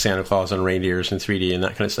screensavers for Santa Claus and reindeers in 3D and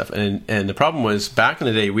that kind of stuff. And the problem was, back in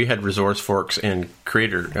the day, we had resource forks and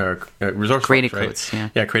creator codes.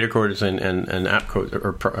 Right? Yeah, creator codes and app codes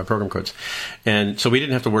or program codes, and so we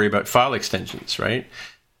didn't have to worry about file extensions, right?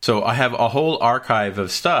 So I have a whole archive of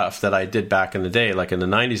stuff that I did back in the day, like in the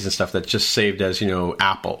 90s and stuff, that's just saved as,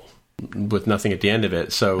 Apple, with nothing at the end of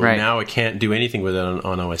it. So now I can't do anything with it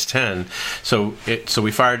on OS 10. So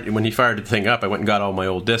when he fired the thing up, I went and got all my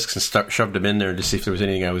old disks and shoved them in there to see if there was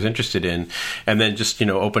anything I was interested in, and then just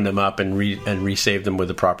opened them up and resaved them with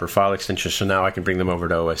the proper file extension. So now I can bring them over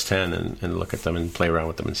to OS 10 and look at them and play around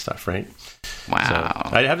with them and stuff, right? Wow.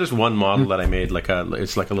 So I have this one model that I made,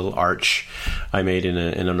 it's like a little arch I made in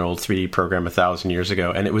an old 3D program 1,000 years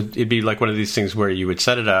ago, and it'd be like one of these things where you would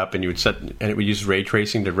set it up and it would use ray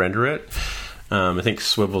tracing to render it. I think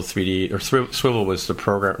Swivel 3D or Swivel was the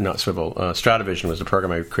program, not Swivel. Stratavision was the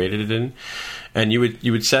program I created it in, and you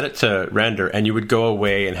would set it to render, and you would go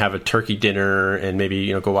away and have a turkey dinner, and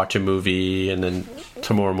maybe go watch a movie, and then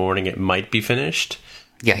tomorrow morning it might be finished.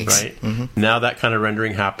 Yikes. Right. Mm-hmm. Now that kind of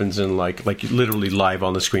rendering happens in like literally live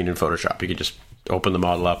on the screen in Photoshop. You can just open the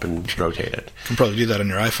model up and rotate it. You can probably do that on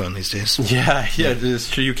your iPhone these days. Yeah,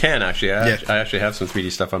 it's true. You can actually. I actually have some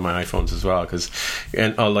 3D stuff on my iPhones as well,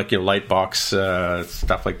 Lightbox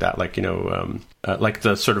stuff like that, like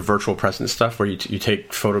the sort of virtual presence stuff where you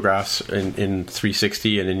take photographs in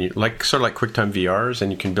 360 and then you sort of like QuickTime VRs,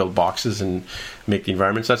 and you can build boxes and make the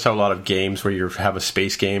environments. That's how a lot of games where you have a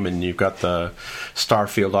space game and you've got the star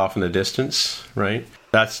field off in the distance, right?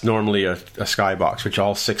 That's normally a skybox, which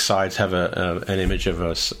all 6 sides have an image of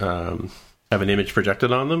have an image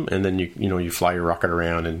projected on them, and then you fly your rocket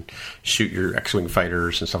around and shoot your X-wing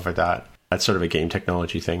fighters and stuff like that. That's sort of a game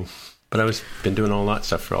technology thing. But I've been doing all that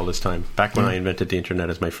stuff for all this time. Back when I invented the internet,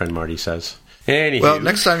 as my friend Marty says. Anywho. Well,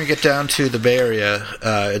 next time you get down to the Bay Area,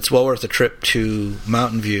 it's well worth a trip to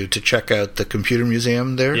Mountain View to check out the computer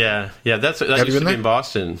museum there. Yeah. That used to be in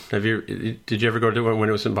Boston. Did you ever go to it when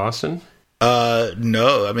it was in Boston?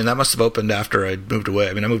 No. I mean, that must have opened after I moved away.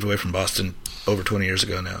 I mean, I moved away from Boston over 20 years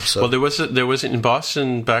ago now. So. Well, there was in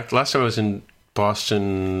Boston back last time I was in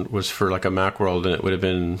Boston was for like a Macworld, and it would have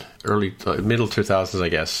been middle 2000s, I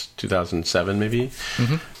guess, 2007 maybe.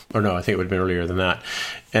 Mm-hmm. Or no, I think it would have been earlier than that.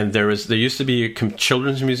 And there used to be a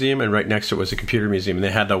children's museum, and right next to it was a computer museum. And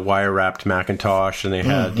they had a wire-wrapped Macintosh, and they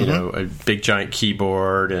had a big giant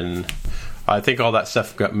keyboard, and I think all that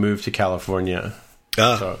stuff got moved to California.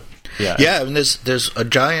 So, yeah. I mean, there's a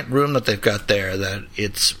giant room that they've got there that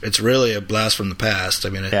it's really a blast from the past. I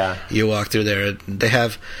mean, you walk through there, they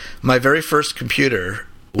have my very first computer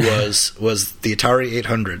was the Atari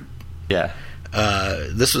 800. Yeah.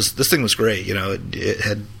 This thing was great.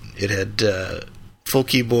 It had full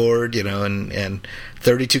keyboard, and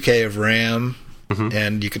 32K of RAM,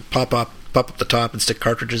 and you could pop up the top and stick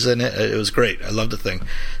cartridges in it. It was great. I loved the thing.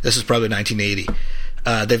 This was probably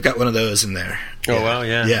 1980. They've got one of those in there. Oh, wow,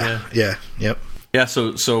 yeah. Yep. Yeah,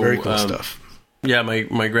 so very cool stuff. Yeah,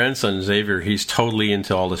 my grandson Xavier, he's totally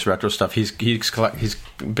into all this retro stuff. He's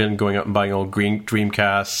been going out and buying old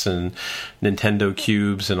Dreamcasts and Nintendo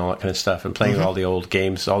Cubes and all that kind of stuff, and playing all the old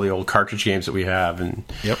games, all the old cartridge games that we have, and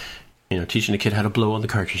teaching the kid how to blow on the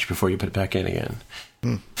cartridge before you put it back in again.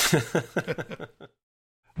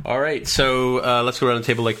 All right, so let's go around the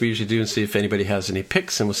table like we usually do and see if anybody has any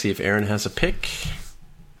picks, and we'll see if Aaron has a pick.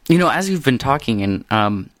 As you've been talking,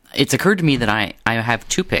 and it's occurred to me that I have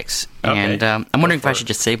 2 picks, and I'm wondering if I should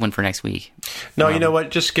just save one for next week. No, you know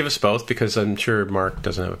what? Just give us both, because I'm sure Mark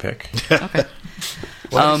doesn't have a pick. Okay.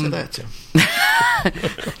 Why did you say that,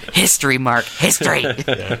 Tim? History, Mark. History.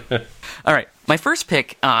 All right. My first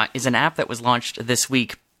pick is an app that was launched this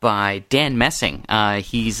week by Dan Messing.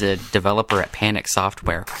 He's a developer at Panic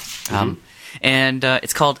Software. And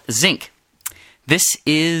it's called Zinc. This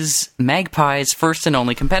is Magpie's first and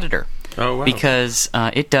only competitor. Oh, wow. Because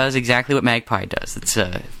it does exactly what Magpie does. It's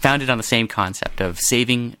founded on the same concept of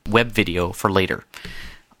saving web video for later.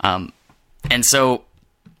 And so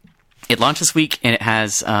it launched this week, and it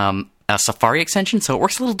has a Safari extension, so it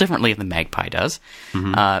works a little differently than Magpie does.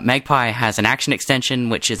 Magpie has an action extension,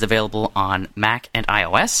 which is available on Mac and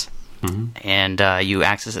iOS, and you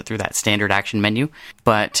access it through that standard action menu.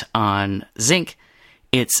 But on Zinc,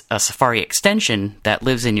 it's a Safari extension that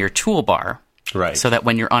lives in your toolbar. Right. So that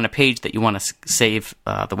when you're on a page that you want to save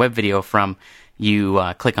the web video from, you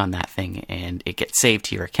click on that thing and it gets saved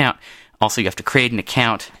to your account. Also, you have to create an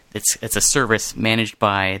account. It's a service managed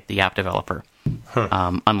by the app developer,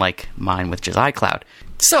 unlike mine, which is iCloud.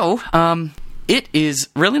 So it is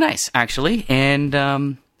really nice, actually.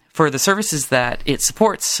 And for the services that it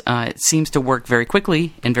supports, it seems to work very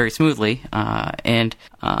quickly and very smoothly. And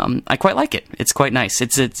I quite like it. It's quite nice.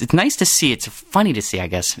 It's nice to see. It's funny to see, I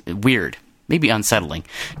guess. Weird. Maybe unsettling,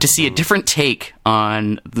 to see a different take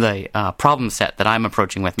on the problem set that I'm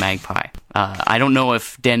approaching with Magpie. I don't know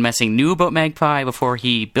if Dan Messing knew about Magpie before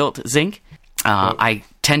he built Zinc. I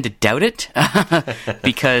tend to doubt it,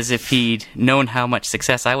 because if he'd known how much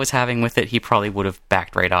success I was having with it, he probably would have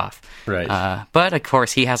backed right off. Right. But, of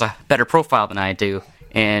course, he has a better profile than I do,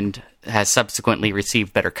 and has subsequently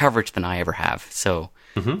received better coverage than I ever have. So,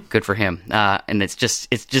 good for him. And it's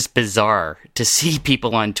just bizarre to see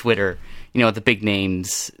people on Twitter, the big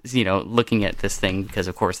names, looking at this thing because,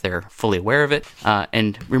 of course, they're fully aware of it,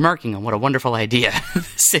 and remarking on what a wonderful idea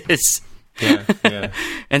this is. Yeah.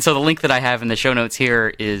 And so the link that I have in the show notes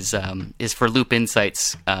here is for Loop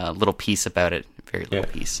Insights' little piece about it, very little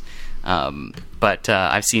piece. But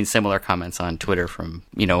I've seen similar comments on Twitter from,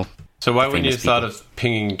 So why wouldn't you people. thought of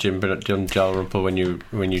pinging Jim Dalrymple when you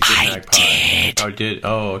did Magpie? Did. Oh, did?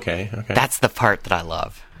 Oh, okay. That's the part that I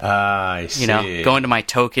love. I see. Going to my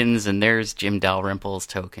tokens, and there's Jim Dalrymple's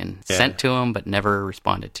token. Sent to him, but never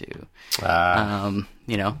responded to.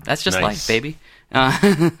 That's just Nice. life, baby.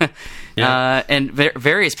 And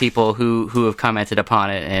various people who have commented upon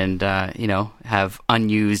it and, have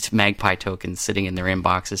unused Magpie tokens sitting in their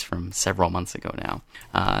inboxes from several months ago now.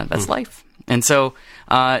 That's life. And so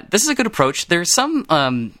this is a good approach. There's some...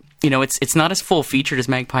 it's not as full-featured as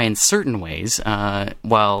Magpie in certain ways,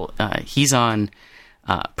 while he's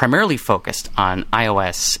primarily focused on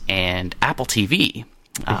iOS and Apple TV,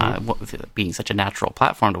 being such a natural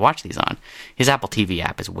platform to watch these on. His Apple TV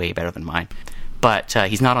app is way better than mine. But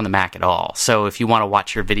he's not on the Mac at all. So if you want to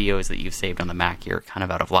watch your videos that you've saved on the Mac, you're kind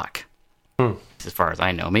of out of luck. As far as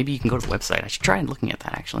I know. Maybe you can go to the website. I should try looking at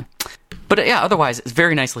that, actually. But otherwise, it's a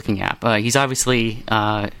very nice-looking app. He's obviously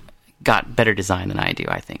got better design than I do,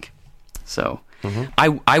 I think. So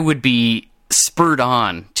I would be spurred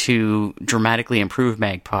on to dramatically improve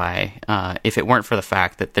Magpie if it weren't for the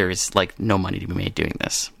fact that there's no money to be made doing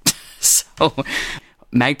this. So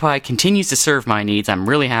Magpie continues to serve my needs. I'm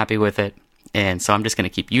really happy with it, and so I'm just going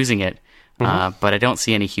to keep using it. But I don't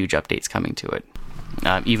see any huge updates coming to it,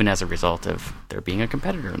 even as a result of there being a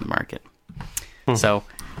competitor in the market. So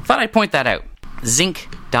I thought I'd point that out.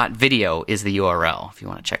 Zinc.video is the URL if you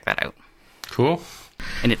want to check that out. Cool.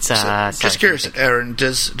 And it's just curious, Aaron,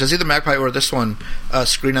 does either Magpie or this one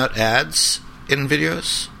screen out ads in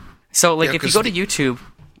videos? So if you go to YouTube,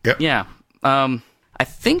 I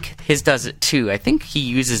think his does it too. I think he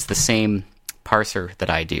uses the same parser that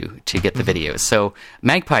I do to get the videos. So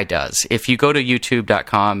Magpie does. If you go to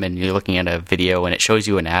youtube.com and you're looking at a video and it shows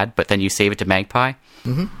you an ad, but then you save it to Magpie,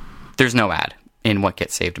 there's no ad in what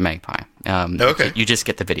gets saved to Magpie. Okay. You just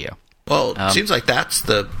get the video. Well, it seems like that's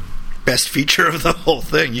the best feature of the whole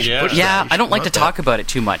thing. You should push that. You I don't should like to promote talk about it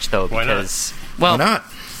too much, though, Why because... not? Well, Why not?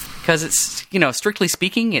 Because it's, strictly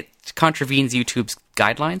speaking, it contravenes YouTube's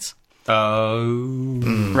guidelines.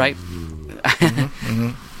 Oh. Right?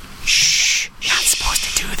 Shh, you're not supposed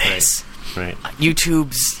to do this. Right.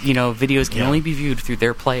 YouTube's, videos can only be viewed through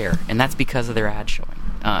their player, and that's because of their ad showing.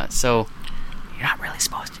 So you're not really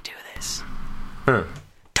supposed to do this.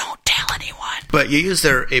 Don't tell anyone. But you use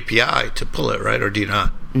their API to pull it, right? Or do you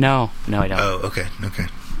not? No, I don't. Oh, okay. No,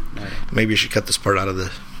 Maybe you should cut this part out of the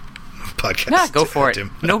podcast. No, go for it.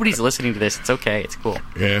 Tim. Nobody's listening to this. It's okay. It's cool.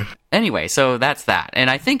 Yeah. Anyway, so that's that. And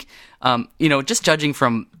I think, just judging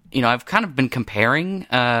from, I've kind of been comparing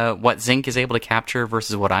what Zinc is able to capture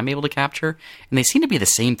versus what I'm able to capture, and they seem to be the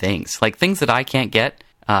same things. Like things that I can't get,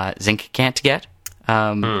 Zinc can't get.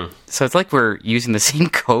 So it's like we're using the same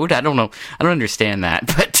code. I don't know. I don't understand that,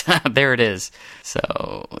 but there it is.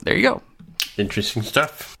 So there you go. Interesting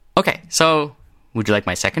stuff. Okay, so would you like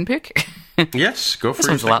my second pick? Yes, go for it. This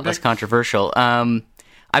one's a lot less controversial.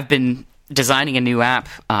 I've been designing a new app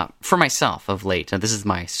for myself of late. Now, this is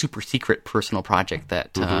my super secret personal project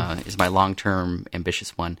that is my long-term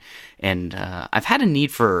ambitious one. And I've had a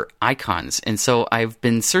need for icons. And so I've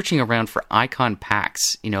been searching around for icon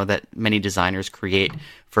packs, that many designers create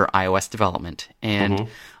for iOS development. And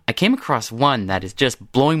I came across one that is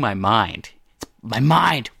just blowing my mind. My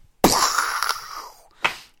mind.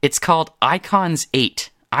 It's called Icons 8.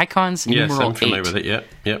 Icons numeral 8. Yes, I'm familiar with it.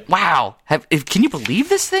 Yep. Wow. Can you believe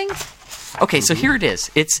this thing? Okay, so here it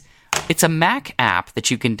is. It's a Mac app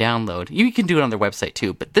that you can download. You can do it on their website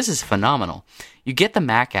too, but this is phenomenal. You get the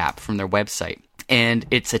Mac app from their website, and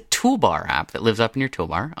it's a toolbar app that lives up in your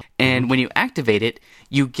toolbar. And when you activate it,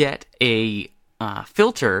 you get a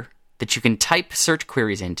filter that you can type search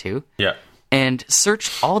queries into. Yeah. And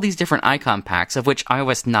search all these different icon packs, of which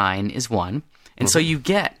iOS 9 is one. And so you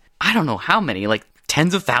get, I don't know how many, like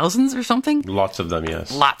tens of thousands or something? Lots of them,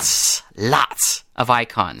 yes. Lots of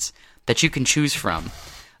icons that you can choose from.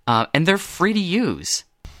 And they're free to use.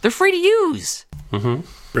 They're free to use. Mm-hmm.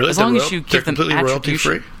 Really? As long as you give them completely royalty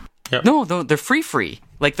free? Yep. No, they're free.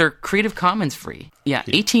 Like, they're Creative Commons free. Yeah,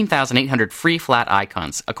 18,800 free flat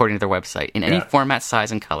icons, according to their website, in any format,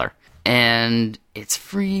 size, and color. And it's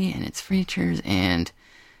free, and it's features, and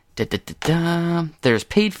there's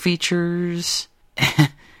paid features.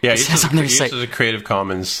 Yeah, it says on their site. Uses a Creative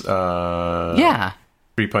Commons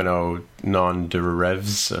 3.0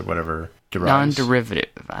 non-derivatives, whatever. Non-derivative.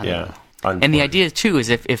 Yeah. And the idea, too, is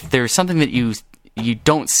if there's something that you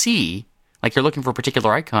don't see, like you're looking for a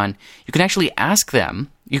particular icon, you can actually ask them,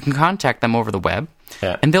 you can contact them over the web,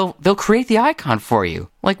 and they'll create the icon for you.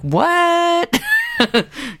 Like, what?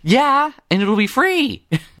 Yeah, and it'll be free.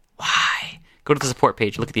 Why? Go to the support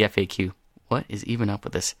page, look at the FAQ. What is even up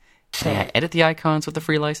with this? Say I edit the icons with the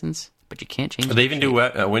free license, but you can't change. They even do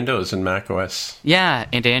Windows and Mac OS. Yeah,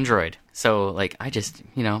 and Android. So, like, I just,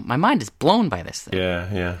 my mind is blown by this thing.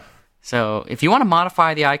 Yeah. So, if you want to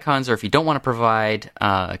modify the icons, or if you don't want to provide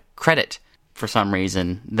credit for some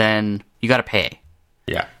reason, then you got to pay.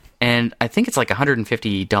 Yeah. And I think it's like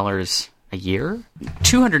 $150 a year,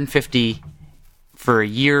 $250 for a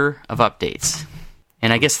year of updates.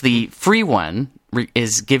 And I guess the free one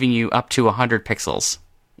is giving you up to 100 pixels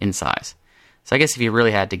in size. So I guess if you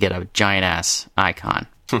really had to get a giant ass icon,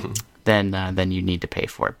 then you need to pay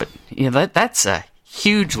for it. But that's a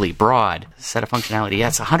hugely broad set of functionality. Yeah,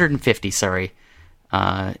 it's 150. Sorry,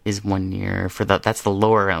 is 1 year for that's the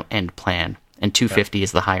lower end plan, and 250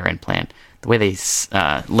 is the higher end plan. The way they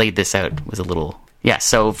laid this out was a little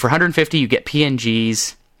So for 150, you get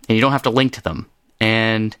PNGs, and you don't have to link to them.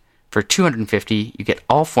 And for 250, you get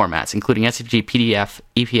all formats, including SVG, PDF,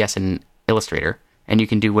 EPS, and Illustrator. And you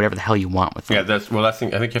can do whatever the hell you want with them. Yeah, I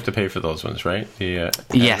think you have to pay for those ones, right?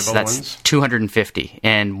 Yes, that's ones? 250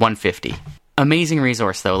 and 150. Amazing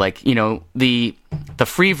resource, though. Like, the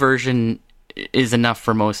free version is enough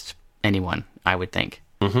for most anyone, I would think.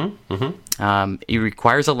 It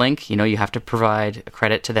requires a link. You have to provide a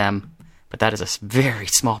credit to them, but that is a very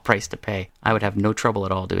small price to pay. I would have no trouble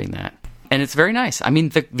at all doing that. And it's very nice. I mean,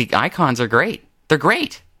 the icons are great. They're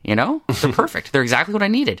great. They're perfect. They're exactly what I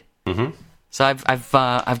needed. Mm-hmm. So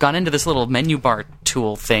I've gone into this little menu bar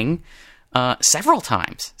tool thing several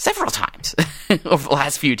times over the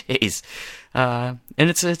last few days, and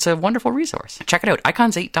it's a wonderful resource. Check it out,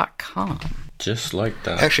 icons8.com. Just like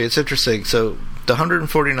that. Actually, it's interesting. So the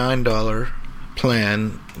 $149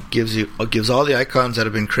 plan gives all the icons that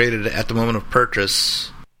have been created at the moment of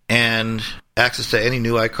purchase and access to any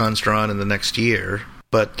new icons drawn in the next year.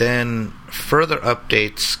 But then further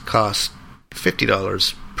updates cost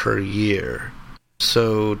 $50 per year.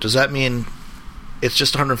 So does that mean it's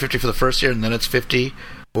just $150 for the first year and then it's $50,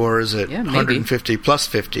 or is it $150 plus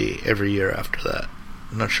 $50 every year after that?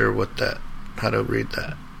 I'm not sure how to read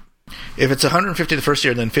that. If it's $150 the first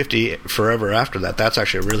year and then $50 forever after that, that's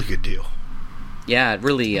actually a really good deal. Yeah, it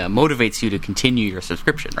really motivates you to continue your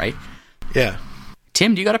subscription, right? Yeah.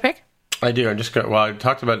 Tim, do you got a pick? I do. I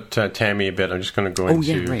talked about Tammy a bit. I'm just going to go into...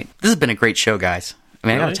 Oh, yeah, right. This has been a great show, guys. I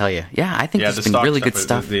mean, really? I got to tell you. Yeah, I think this has been really good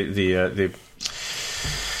stuff.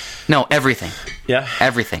 No, everything. Yeah?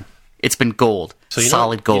 Everything. It's been gold. So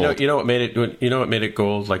solid gold. You know what made it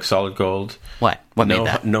gold, like solid gold? What? What made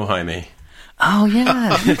that? No Jaime. Oh, yeah.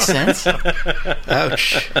 That makes sense.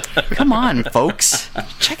 Ouch. Come on, folks.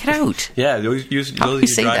 Check it out. Yeah, those you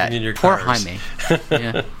driving that? In your Poor cars. Jaime.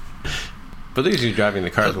 Yeah. But those of you driving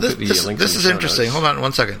the cars, we'll put the links. This is interesting. Notes. Hold on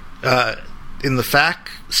 1 second. In the FAQ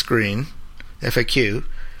screen, FAQ,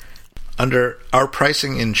 under our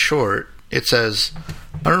pricing in short, it says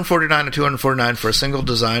 $149 to $249 for a single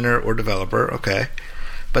designer or developer. Okay.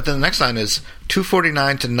 But then the next line is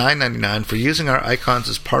 $249 to $999 for using our icons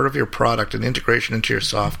as part of your product and integration into your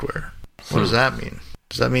software. What does that mean?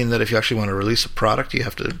 Does that mean that if you actually want to release a product, you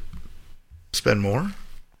have to spend more?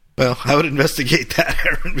 Well, I would investigate that,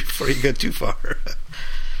 Aaron, before you go too far.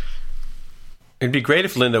 It'd be great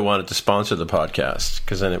if Lynda wanted to sponsor the podcast,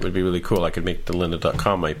 because then it would be really cool. I could make the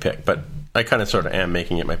lynda.com my pick. But I kind of sort of am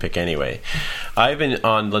making it my pick anyway. I've been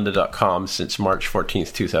on lynda.com since March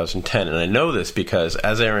 14th, 2010, and I know this because,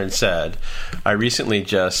 as Aaron said, I recently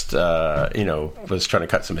just, was trying to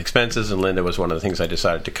cut some expenses, and Lynda was one of the things I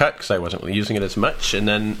decided to cut because I wasn't really using it as much, and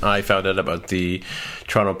then I found out about the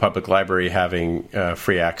Toronto Public Library having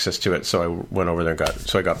free access to it, so I went over there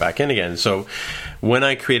and I got back in again. So when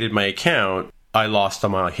I created my account, I lost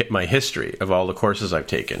my history of all the courses I've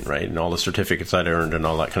taken, right? And all the certificates I'd earned and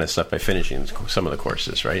all that kind of stuff by finishing some of the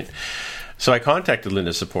courses, right? So I contacted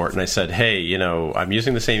Lynda Support and I said, hey, I'm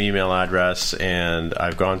using the same email address and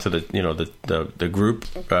I've gone to the group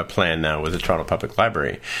plan now with the Toronto Public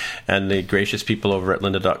Library. And the gracious people over at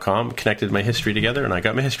lynda.com connected my history together and I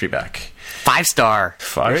got my history back. 5-star.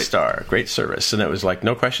 5-star. Great service. And it was like,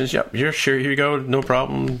 no questions. Yep, you're sure. Here you go. No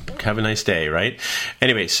problem. Have a nice day, right?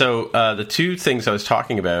 Anyway, so the two things I was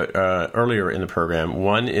talking about earlier in the program,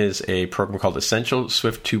 one is a program called Essential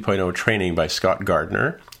Swift 2.0 Training by Scott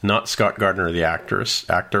Gardner. Not Scott Gardner, the actor,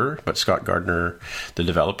 but Scott Gardner, the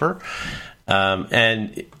developer.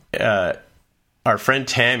 And our friend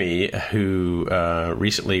Tammy, who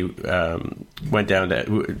recently went down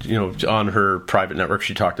to, on her private network,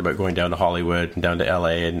 she talked about going down to Hollywood and down to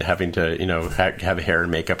LA and having to, have hair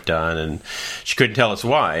and makeup done. And she couldn't tell us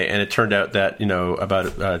why. And it turned out that,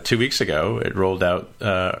 about 2 weeks ago, she rolled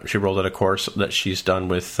out a course that she's done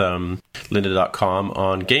with lynda.com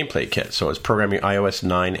on Gameplay Kit. So it's Programming iOS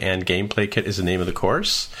 9 and Gameplay Kit is the name of the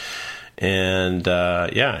course. And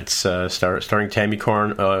it's starring Tammy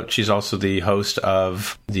Korn. She's also the host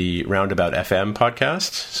of the Roundabout FM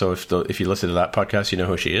podcast. So if you listen to that podcast, you know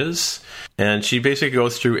who she is. And she basically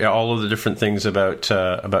goes through all of the different things about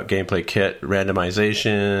Gameplay Kit,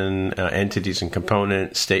 randomization, entities and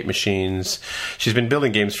components, state machines. She's been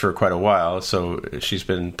building games for quite a while, so she's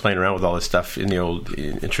been playing around with all this stuff in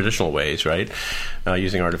the traditional ways, right?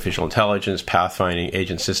 Using artificial intelligence, pathfinding,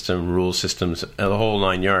 agent system, rule systems, the whole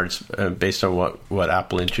 9 yards, based on what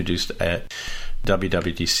Apple introduced at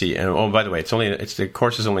WWDC. And by the way, the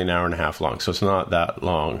course is only an hour and a half long, so it's not that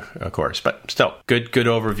long a course, but still good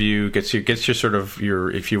overview. Gets your sort of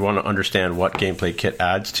if you want to understand what Gameplay Kit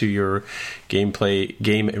adds to your game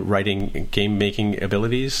writing, game making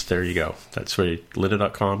abilities. There you go. That's where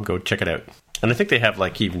lynda.com. Go check it out. And I think they have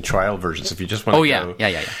even trial versions if you just want to go. Yeah.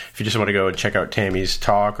 If you just want to go and check out Tammy's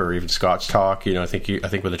talk or even Scott's talk, I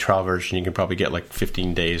think with a trial version you can probably get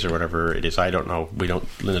 15 days or whatever it is. I don't know.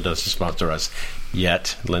 Lynda doesn't sponsor us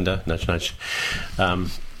yet. Lynda, nudge nudge.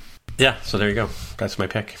 So there you go. That's my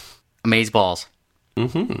pick. Amazeballs.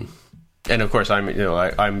 Mm-hmm. And of course,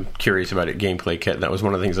 I'm curious about it. Gameplay Kit. That was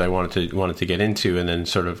one of the things I wanted to get into, and then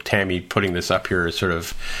sort of Tammy putting this up here has sort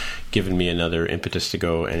of given me another impetus to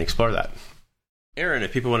go and explore that. Aaron,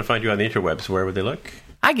 if people want to find you on the interwebs, where would they look?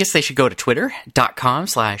 I guess they should go to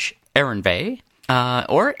twitter.com/AaronVeigh.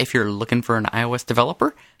 Or if you're looking for an iOS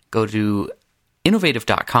developer, go to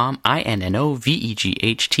innovative.com,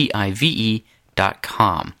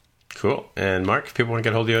 INNOVEGHTIVE.com. Cool. And Mark, if people want to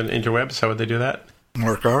get hold of you on the interwebs, how would they do that?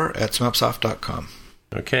 Mark R. at smapsoft.com.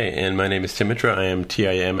 Okay, and my name is Tim Mitra. I am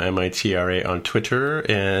TIMMITRA on Twitter,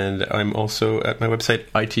 and I'm also at my website,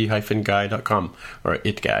 it-guy.com, or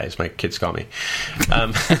it guy, as my kids call me.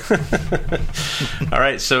 All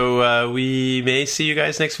right, so we may see you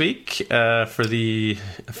guys next week for the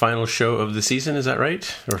final show of the season. Is that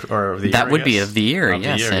right? Or of the year? That would be of the year,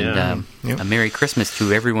 yes. And a Merry Christmas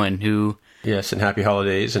to everyone who... Yes, and happy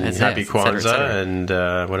holidays, and happy Kwanzaa, et cetera. And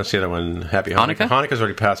what else? The other one? Happy Hanukkah. Hanukkah's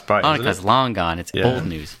already passed by. Hanukkah's long gone. It's old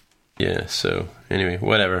news. Yeah. So anyway,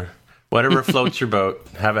 whatever floats your boat.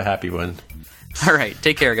 Have a happy one. All right.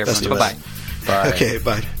 Take care, everyone. Bye. Bye. Okay.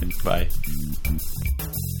 Bye. Bye.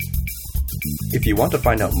 If you want to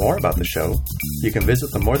find out more about the show, you can visit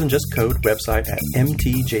the More Than Just Code website at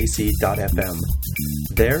mtjc.fm.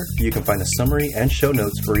 There, you can find a summary and show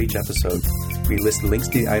notes for each episode. We list links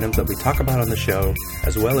to the items that we talk about on the show,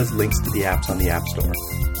 as well as links to the apps on the App Store.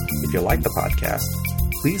 If you like the podcast,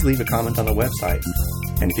 please leave a comment on the website.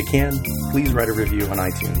 And if you can, please write a review on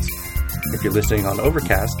iTunes. If you're listening on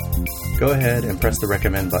Overcast, go ahead and press the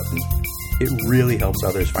recommend button. It really helps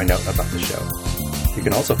others find out about the show. You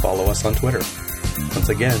can also follow us on Twitter. Once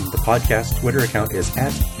again, the podcast Twitter account is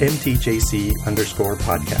at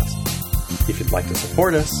 @MTJC_podcast. If you'd like to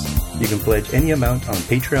support us, you can pledge any amount on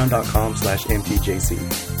patreon.com/MTJC.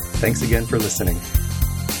 Thanks again for listening.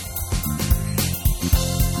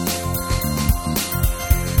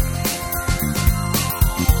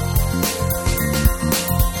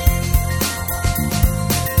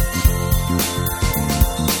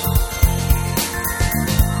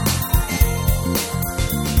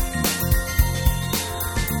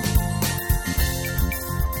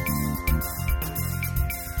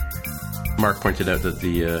 Mark pointed out that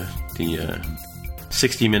the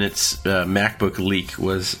 60 Minutes MacBook leak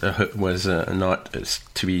was not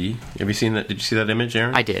to be. Have you seen that? Did you see that image,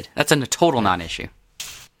 Aaron? I did. That's a total non-issue.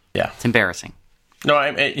 Yeah, it's embarrassing. No,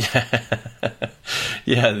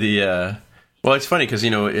 yeah. Well, it's funny because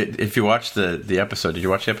if you watch the episode, did you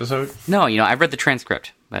watch the episode? No, I've read the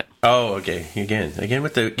transcript, but okay. Again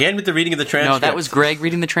with the reading of the transcript. No, that was Greg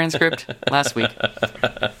reading the transcript last week.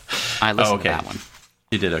 I listened to that one.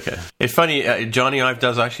 You did, okay. It's funny. Johnny Ive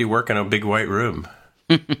does actually work in a big white room.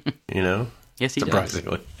 Yes, he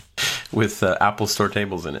surprisingly, does. with Apple Store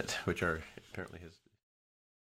tables in it, which are apparently his.